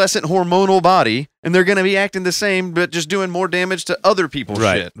adolescent hormonal body, and they're going to be acting the same, but just doing more damage to other people's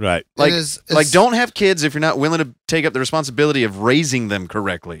shit. Right. Like, It is- like, it's- don't have kids if you're not willing to take up the responsibility of raising them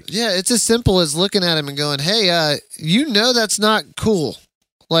correctly. Yeah, it's as simple as looking at him and going, "Hey, you know that's not cool.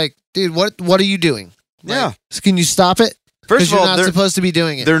 Like, dude, what are you doing? Like, Yeah. can you stop it? First Because of you're all, not they're, supposed to be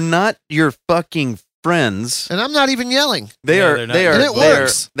doing it. they're not your fucking friends. And I'm not even yelling. They Yeah, are they're not they your are And it they are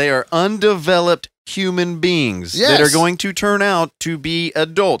works. they are undeveloped human beings that are Yes. going to turn out to be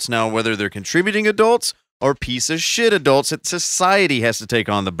adults. Now, whether they're contributing adults or piece of shit adults that society has to take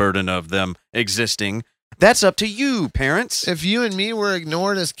on the burden of them existing, that's up to you, parents. If you and me were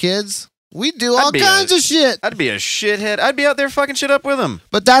ignored as kids, we'd do all I'd be kinds of shit. I'd be a shithead. I'd be out there fucking shit up with them.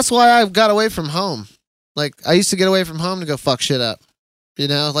 But that's why I got away from home. Like, I used to get away from home to go fuck shit up. You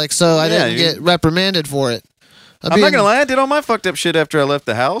know, like, so I Yeah, didn't get reprimanded for it. I'm not gonna lie, I did all my fucked up shit after I left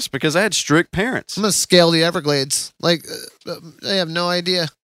the house because I had strict parents. I'm gonna scale the Everglades. Like, they have no idea.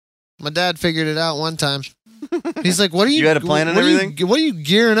 My dad figured it out one time. He's like, "What are you? You had a plan and what are you- everything? what are you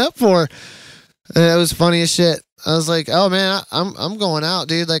gearing up for?" And it was funny as shit. I was like, "Oh man, I'm going out,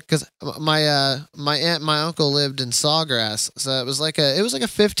 dude." Like, cause my aunt, and my uncle lived in Sawgrass, so it was like a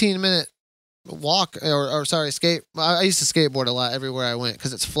 15-minute walk or sorry, skate. I used to skateboard a lot everywhere I went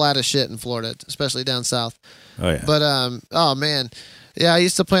because it's flat as shit in Florida, especially down south. Oh yeah. But oh man, yeah, I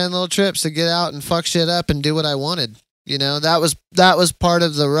used to plan little trips to get out and fuck shit up and do what I wanted. You know, that was part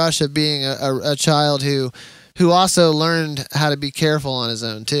of the rush of being a child who also learned how to be careful on his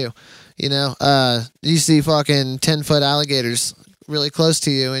own too. You know, you see fucking 10-foot alligators really close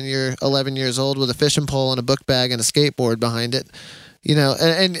to you, and you're 11 years old with a fishing pole and a book bag and a skateboard behind it. You know,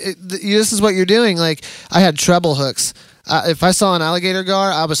 and this is what you're doing. Like, I had treble hooks. If I saw an alligator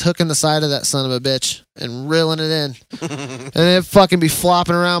gar, I was hooking the side of that son of a bitch and reeling it in, and it'd fucking be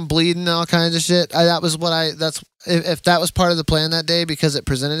flopping around, bleeding, all kinds of shit. If that was part of the plan that day because it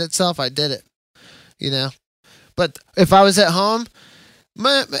presented itself, I did it. You know, but if I was at home,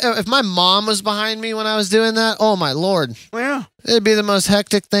 if my mom was behind me when I was doing that, oh my lord, Well, it'd be the most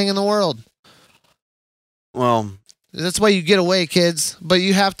hectic thing in the world. well, That's why you get away, kids. But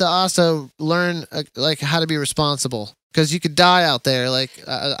you have to also learn like how to be responsible, because you could die out there. Like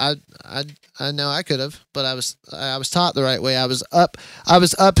I know I could have, but I was taught the right way. I was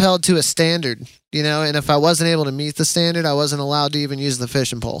upheld to a standard, you know. And if I wasn't able to meet the standard, I wasn't allowed to even use the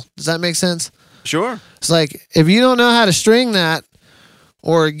fishing pole. Does that make sense? sure. It's like, if you don't know how to string that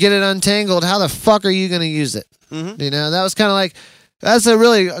or get it untangled, how the fuck are you going to use it? Mm-hmm. You know, that was kind of like, that's a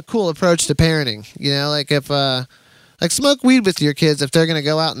really cool approach to parenting. You know, like if, like smoke weed with your kids. If they're going to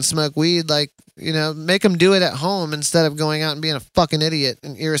go out and smoke weed, like, you know, make them do it at home instead of going out and being a fucking idiot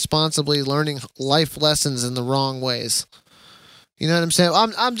and irresponsibly learning life lessons in the wrong ways. You know what I'm saying?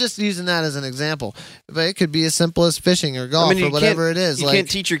 I'm just using that as an example, but it could be as simple as fishing or golf you or whatever it is. You Like, can't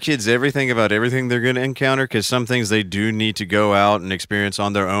teach your kids everything about everything they're going to encounter, because some things they do need to go out and experience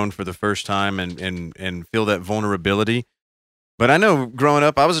on their own for the first time and feel that vulnerability. But I know growing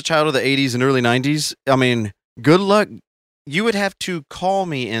up, I was a child of the 80s and early 90s. I mean, good luck. You would have to call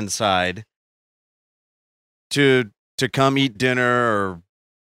me inside to come eat dinner or,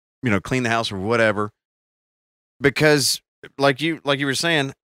 you know, clean the house or whatever, because like you were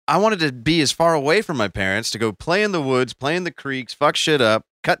saying, I wanted to be as far away from my parents to go play in the woods, play in the creeks, fuck shit up,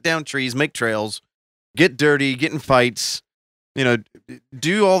 cut down trees, make trails, get dirty, get in fights,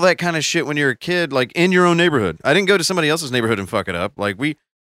 do all that kind of shit when you're a kid, like in your own neighborhood. I didn't go to somebody else's neighborhood and fuck it up. Like we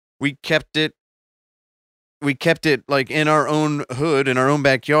kept it like in our own hood, in our own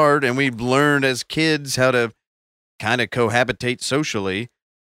backyard, and we learned as kids how to kind of cohabitate socially.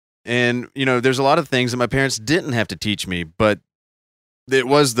 And, there's a lot of things that my parents didn't have to teach me, but it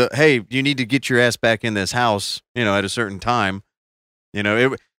was hey, you need to get your ass back in this house, at a certain time.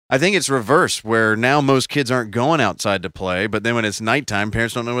 I think it's reverse, where now most kids aren't going outside to play, but then when it's nighttime,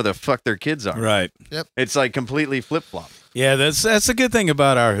 parents don't know where the fuck their kids are. Right. Yep. It's like completely flip-flop. Yeah, that's a good thing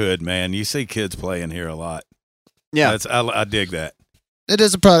about our hood, man. You see kids playing here a lot. Yeah. I dig that. It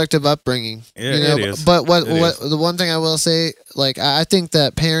is a product of upbringing. Yeah, it is. But It is. the one thing I will say, like, I think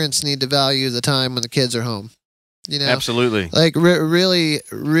that parents need to value the time when the kids are home. Absolutely. Like really,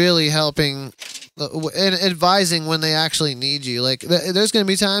 really helping and advising when they actually need you. Like, there's going to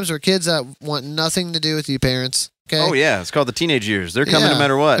be times where kids that want nothing to do with you, parents. Okay. Oh yeah, it's called the teenage years. They're coming Yeah. no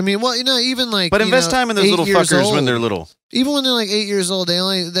matter what. I mean, well, even like. But invest time in those 8 little years fuckers when old. they're little. Even when they're like 8 years old,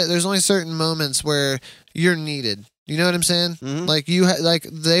 there's only certain moments where you're needed. You know what I'm saying? Mhm. Like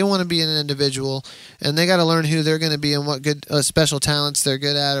they want to be an individual, and they got to learn who they're going to be and what good special talents they're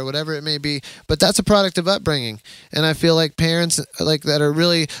good at, or whatever it may be. But that's a product of upbringing, and I feel like parents that are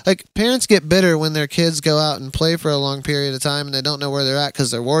really parents get bitter when their kids go out and play for a long period of time and they don't know where they're at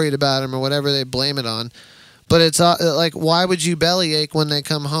because they're worried about them or whatever they blame it on. But it's like, why would you bellyache when they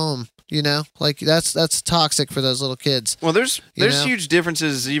come home? That's toxic for those little kids. Well, there's You know? huge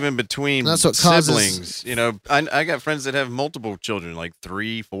differences even between That's what causes- siblings. I got friends that have multiple children, like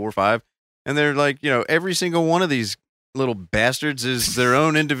 3, 4, 5, and they're like, every single one of these little bastards is their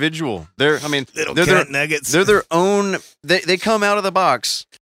own individual. They're nuggets. They're their own. They come out of the box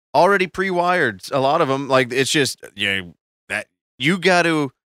already pre-wired. A lot of them, like, it's just that you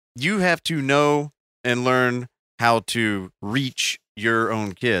have to know and learn how to reach your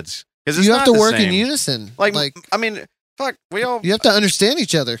own kids. Because You have to work in same. unison. Like, I mean, fuck, we all. You have to understand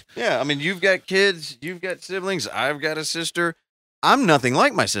each other. Yeah, I mean, you've got kids, you've got siblings, I've got a sister. I'm nothing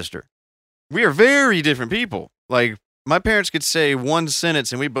like my sister. We are very different people. Like, my parents could say one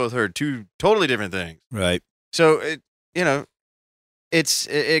sentence and we both heard two totally different things. Right. So,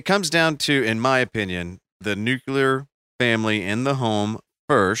 it comes down to, in my opinion, the nuclear family in the home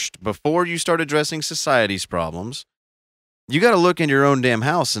first before you start addressing society's problems. You got to look in your own damn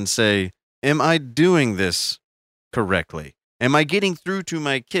house and say, am I doing this correctly? Am I getting through to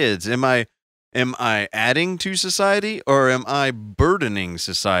my kids? Am I adding to society, or am I burdening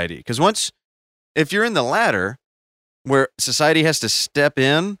society? Because if you're in the latter, where society has to step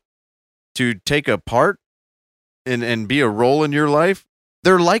in to take a part and be a role in your life,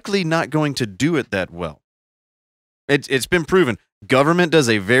 they're likely not going to do it that well. It's been proven. Government does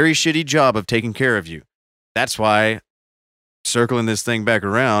a very shitty job of taking care of you. That's why, circling this thing back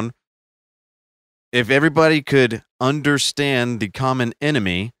around, if everybody could understand the common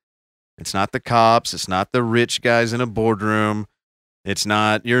enemy, it's not the cops, it's not the rich guys in a boardroom, it's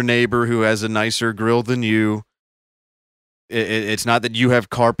not your neighbor who has a nicer grill than you, it's not that you have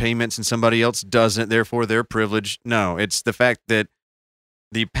car payments and somebody else doesn't, therefore they're privileged. No, it's the fact that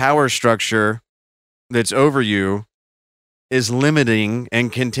the power structure that's over you is limiting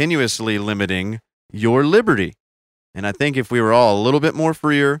and continuously limiting your liberty. And I think if we were all a little bit more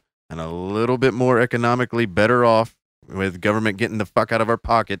freer and a little bit more economically better off, with government getting the fuck out of our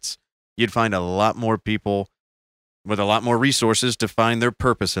pockets, you'd find a lot more people with a lot more resources to find their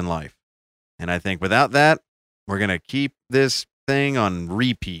purpose in life. And I think without that, we're going to keep this thing on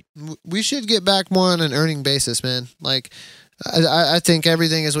repeat. We should get back more on an earning basis, man. Like, I think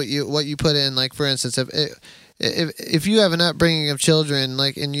everything is what you put in. Like, for instance, if you have an upbringing of children,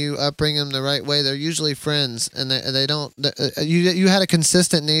 like, and you upbring them the right way, they're usually friends, and they don't. You had a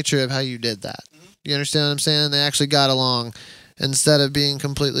consistent nature of how you did that. You understand what I'm saying? They actually got along instead of being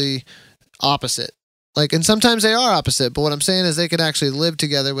completely opposite. Like, and sometimes they are opposite, but what I'm saying is they could actually live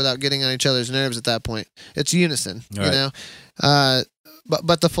together without getting on each other's nerves at that point. It's unison, Right. you know?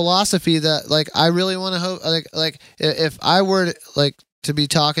 But the philosophy that, like, I really want to hope, like if I were to be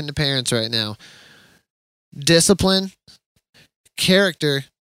talking to parents right now, discipline, character,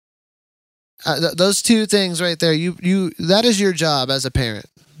 those two things right there, you that is your job as a parent.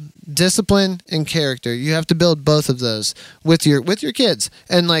 Discipline and character. You have to build both of those with your kids.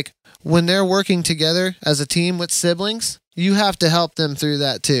 And, like, when they're working together as a team with siblings, you have to help them through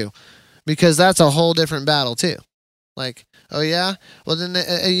that too, because that's a whole different battle too. Like, Oh yeah. Well then,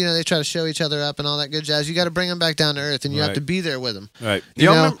 they try to show each other up and all that good jazz. You got to bring them back down to earth, and you have Right. to be there with them. Right. Do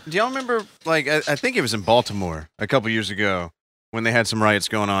y'all remember? Like, I think it was in Baltimore a couple years ago when they had some riots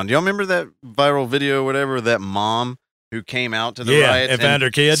going on. Do y'all remember that viral video, or whatever? That mom who came out to the Yeah, riots and found her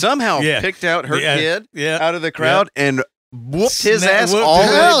kid. somehow Yeah. picked out her Yeah. kid Yeah. out of the crowd and whooped his ass Whooped all the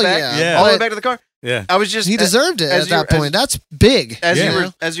his way Hell back, yeah. Yeah. all the way But back to the car. Yeah. I was just he deserved it as at you- that point. That's big. as Yeah.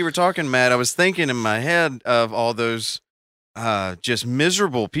 you were talking, Matt. I was thinking in my head of all those just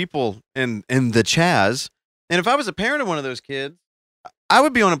miserable people in the Chaz. And if I was a parent of one of those kids, I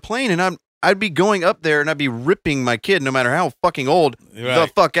would be on a plane and I'd be going up there and I'd be ripping my kid, no matter how fucking old, the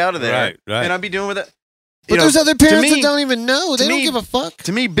Right. fuck out of there. Right. Right. And I'd be doing with it. But there's other parents me- that don't even know. They to don't me- give a fuck.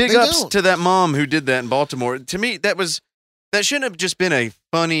 To me, big They ups don't. to that mom who did that in Baltimore. To me, that shouldn't have just been a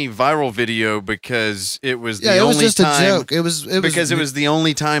funny viral video because it was the Yeah, it only was just time. a joke. It was Because it was the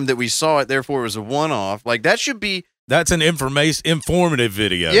only time that we saw it, therefore it was a one-off. Like that should be That's an informative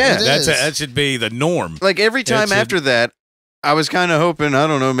video. Yeah. It is. that should be the norm. like every time should- after that. I was kind of hoping, I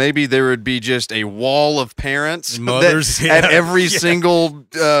don't know, maybe there would be just a wall of parents Mothers, that, yeah. at every Yeah. single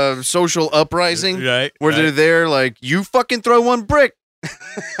social uprising Right. where they're there, like you fucking throw one brick,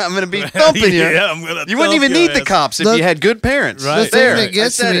 I'm gonna be thumping you. Yeah, I'm gonna You wouldn't even thump need your the ass. cops if The- you had good parents. Right. The thing There, that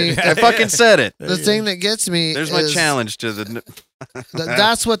gets I said me- it. I fucking said it. the thing that gets me. There's my is challenge to the.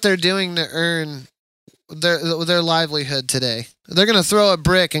 That's what they're doing to earn their livelihood today. They're going to throw a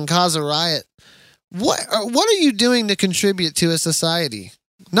brick and cause a riot. What are you doing to contribute to a society?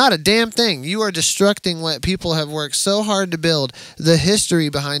 Not a damn thing. You are destructing what people have worked so hard to build, the history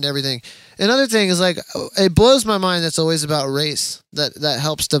behind everything. Another thing is like it blows my mind that's always about race that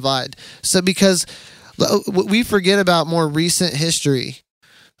helps divide. So because we forget about more recent history.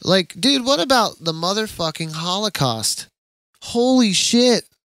 Like, dude, what about the motherfucking Holocaust? Holy shit.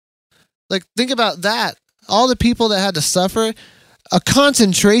 Like, think about that. All the people that had to suffer. A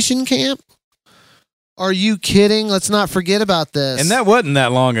concentration camp? Are you kidding? Let's not forget about this. And that wasn't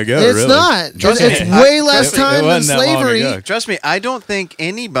that long ago. it's really. not. Trust It's me. way less It time than wasn't that long slavery. ago. Trust me, I don't think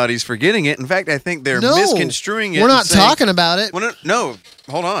anybody's forgetting it. In fact, I think they're No, misconstruing it. We're and not saying- talking about it. Well, no,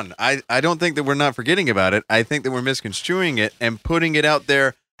 hold on. I don't think that we're not forgetting about it. I think that we're misconstruing it and putting it out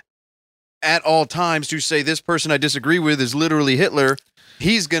there at all times to say this person I disagree with is literally Hitler.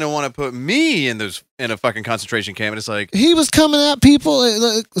 He's gonna want to put me in a fucking concentration camp, and it's like He was coming at people,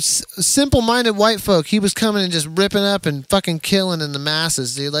 simple-minded white folk. He was coming and just ripping up and fucking killing in the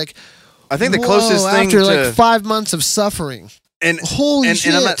masses, dude. Like, I think the whoa, closest thing after to like 5 months of suffering. and Holy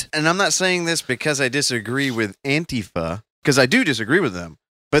shit! and I'm not saying this because I disagree with Antifa, because I do disagree with them,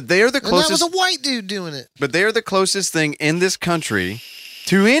 but they are the And that was closest. a white dude doing it. But they are the closest thing in this country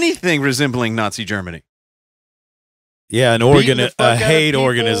to anything resembling Nazi Germany. Yeah, an Beating the fuck out a of hate people.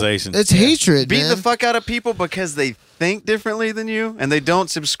 organization. It's hatred, Beat man. the fuck out of people because they think differently than you and they don't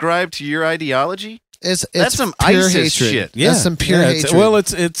subscribe to your ideology. It's That's some pure ISIS hatred. shit. Yeah, That's some pure it's- hatred. Well,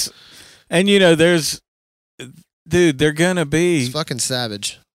 it's, and there's, dude, they're gonna be. It's fucking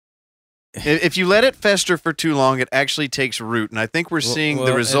savage. If you let it fester for too long, it actually takes root. And I think we're seeing well,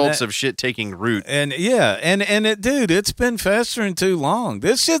 the and results that- of shit taking root. And yeah, and it, dude, it's been festering too long.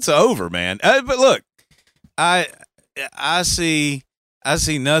 This shit's over, man. But look, I see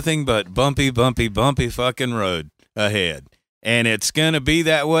nothing but bumpy fucking road ahead, and it's gonna be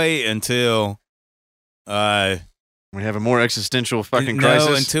that way until, We have a more existential fucking no,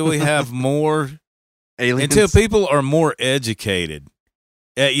 crisis. until we have more, Aliens. until people are more educated.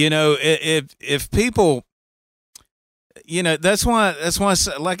 If people. That's why,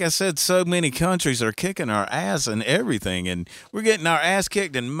 like I said, so many countries are kicking our ass and everything, and we're getting our ass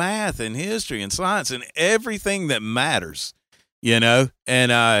kicked in math and history and science and everything that matters, and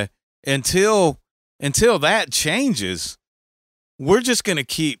until that changes, we're just going to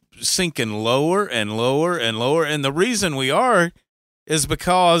keep sinking lower and lower and lower. And the reason we are is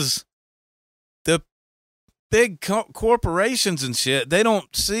because the big corporations and shit, they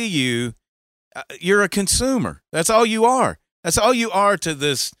don't see you. You're a consumer. That's all you are. That's all you are to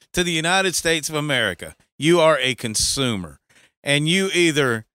the United States of America. You are a consumer, and you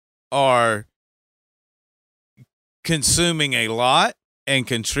either are consuming a lot and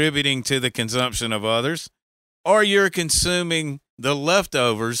contributing to the consumption of others, or you're consuming the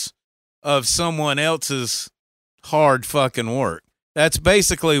leftovers of someone else's hard fucking work. That's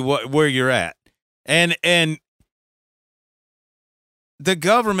basically where you're at. And the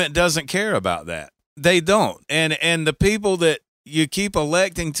government doesn't care about that. They don't. And the people that you keep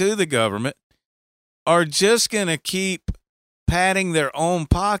electing to the government are just going to keep padding their own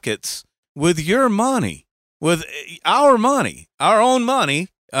pockets with your money, with our money, our own money,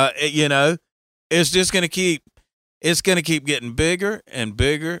 is just going to keep it's going to keep getting bigger and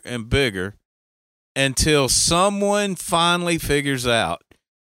bigger and bigger until someone finally figures out.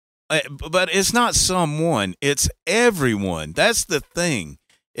 But it's not someone, it's everyone. That's the thing,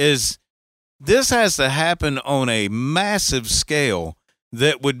 is this has to happen on a massive scale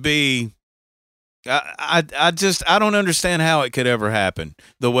that would be, I don't understand how it could ever happen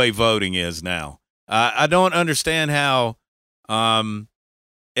the way voting is now. I don't understand how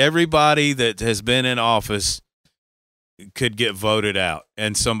everybody that has been in office could get voted out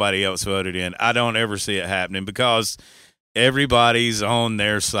and somebody else voted in. I don't ever see it happening because everybody's on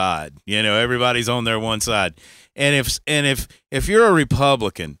their side. Everybody's on their one side. And if you're a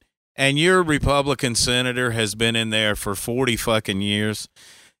Republican and your Republican senator has been in there for 40 fucking years,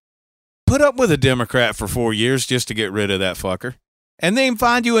 put up with a Democrat for 4 years just to get rid of that fucker, and then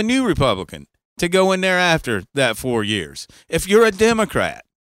find you a new Republican to go in there after that 4 years. If you're a Democrat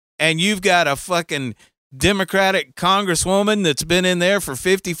and you've got a fucking Democratic congresswoman that's been in there for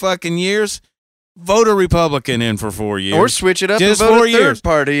 50 fucking years, vote a Republican in for 4 years. Or switch it up just and vote 4 a years. third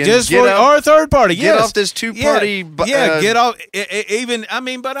party. And Or a third party, yes. Get off this two-party... get off...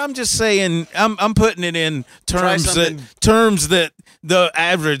 but I'm just saying, I'm putting it in terms that the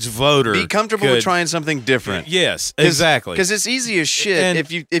average voter... Be comfortable with trying something different. Yes, exactly. Because it's easy as shit. And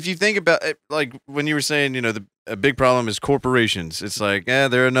if you think about it, like when you were saying, a big problem is corporations. It's like,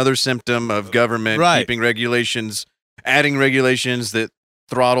 they're another symptom of government keeping regulations, adding regulations that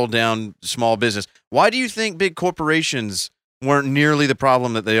throttle down small business. Why do you think big corporations weren't nearly the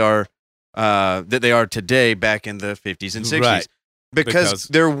problem that they are today back in the 50s and 60s? Right. Because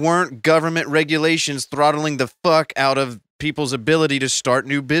there weren't government regulations throttling the fuck out of people's ability to start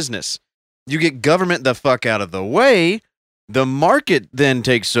new business. You get government the fuck out of the way, the market then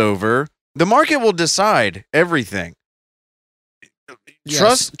takes over. The market will decide everything.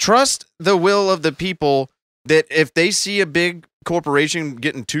 Yes. Trust the will of the people, that if they see a big corporation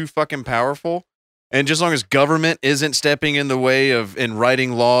getting too fucking powerful, and just as long as government isn't stepping in the way of and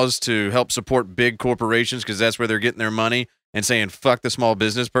writing laws to help support big corporations, because that's where they're getting their money, and saying fuck the small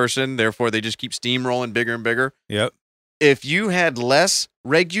business person, therefore they just keep steamrolling bigger and bigger. Yep. If you had less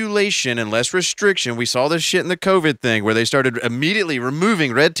regulation and less restriction, we saw this shit in the COVID thing where they started immediately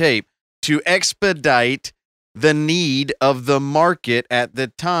removing red tape to expedite the need of the market at the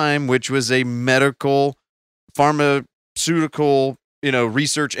time, which was a medical, pharmaceutical,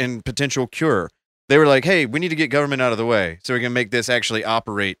 research and potential cure. They were like, hey, we need to get government out of the way so we can make this actually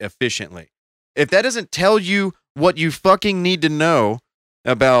operate efficiently. If that doesn't tell you what you fucking need to know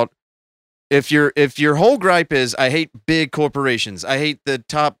about, if your whole gripe is, I hate big corporations, I hate the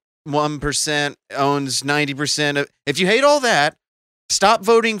top 1% owns 90% of, if you hate all that, stop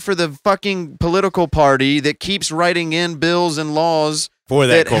voting for the fucking political party that keeps writing in bills and laws for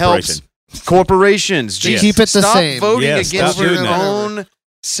that corporation. Helps corporations. Just keep it the stop same. Voting Yes, against stop your doing that. own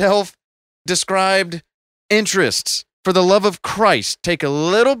self-described interests. For the love of Christ, take a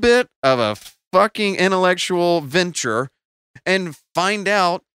little bit of a fucking intellectual venture and find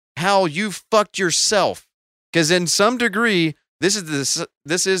out how you fucked yourself. Because in some degree, this is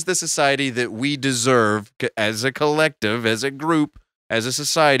the society that we deserve as a collective, as a group, as a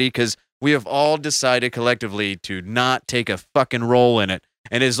society, because we have all decided collectively to not take a fucking role in it.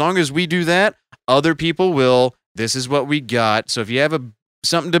 And as long as we do that, other people will. This is what we got. So if you have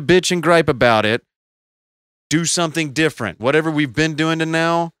something to bitch and gripe about it, do something different. Whatever we've been doing to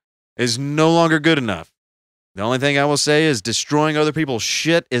now is no longer good enough. The only thing I will say is destroying other people's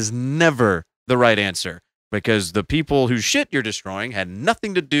shit is never the right answer, because the people whose shit you're destroying had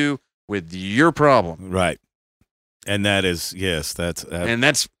nothing to do with your problem. Right. And that is, yes, that's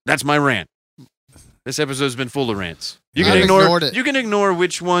my rant. This episode's been full of rants. You I've can ignored it. You can ignore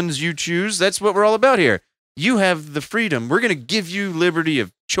which ones you choose. That's what we're all about here. You have the freedom. We're going to give you liberty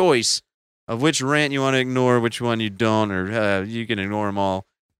of choice of which rant you want to ignore, which one you don't, or you can ignore them all.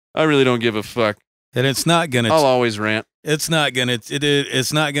 I really don't give a fuck. and it's not gonna. I'll always rant. It's not gonna.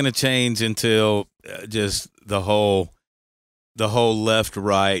 It's not gonna change until just the whole left,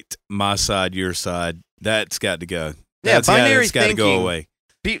 right, my side, your side. That's got to go. Binary that's got to go thinking. away.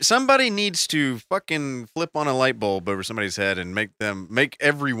 Somebody needs to fucking flip on a light bulb over somebody's head and make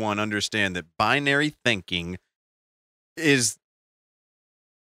everyone understand that binary thinking is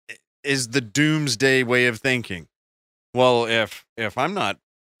the doomsday way of thinking. Well, if I'm not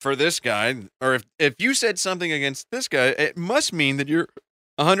for this guy, or if you said something against this guy, it must mean that you're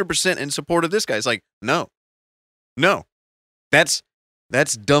 100% in support of this guy. It's like, no, that's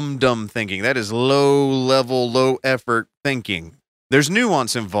dumb thinking. That is low level, low effort thinking. There's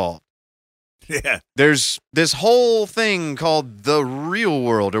nuance involved. Yeah. There's this whole thing called the real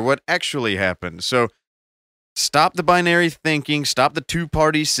world, or what actually happened. So Stop the binary thinking. Stop the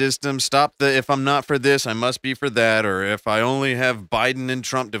two-party system. Stop the if I'm not for this, I must be for that. Or if I only have Biden and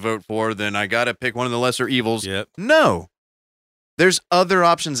Trump to vote for, then I got to pick one of the lesser evils. Yep. No. There's other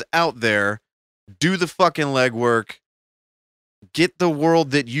options out there. Do the fucking legwork. Get the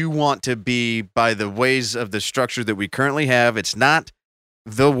world that you want to be by the ways of the structure that we currently have. It's not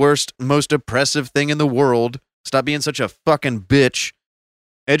the worst, most oppressive thing in the world. Stop being such a fucking bitch.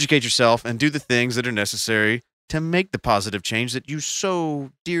 Educate yourself and do the things that are necessary to make the positive change that you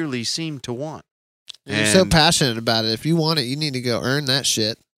so dearly seem to want. You're so passionate about it. If you want it, you need to go earn that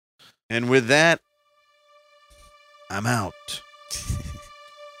shit. And with that, I'm out.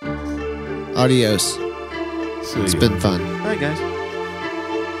 Adios. See It's ya. been fun. Bye, guys.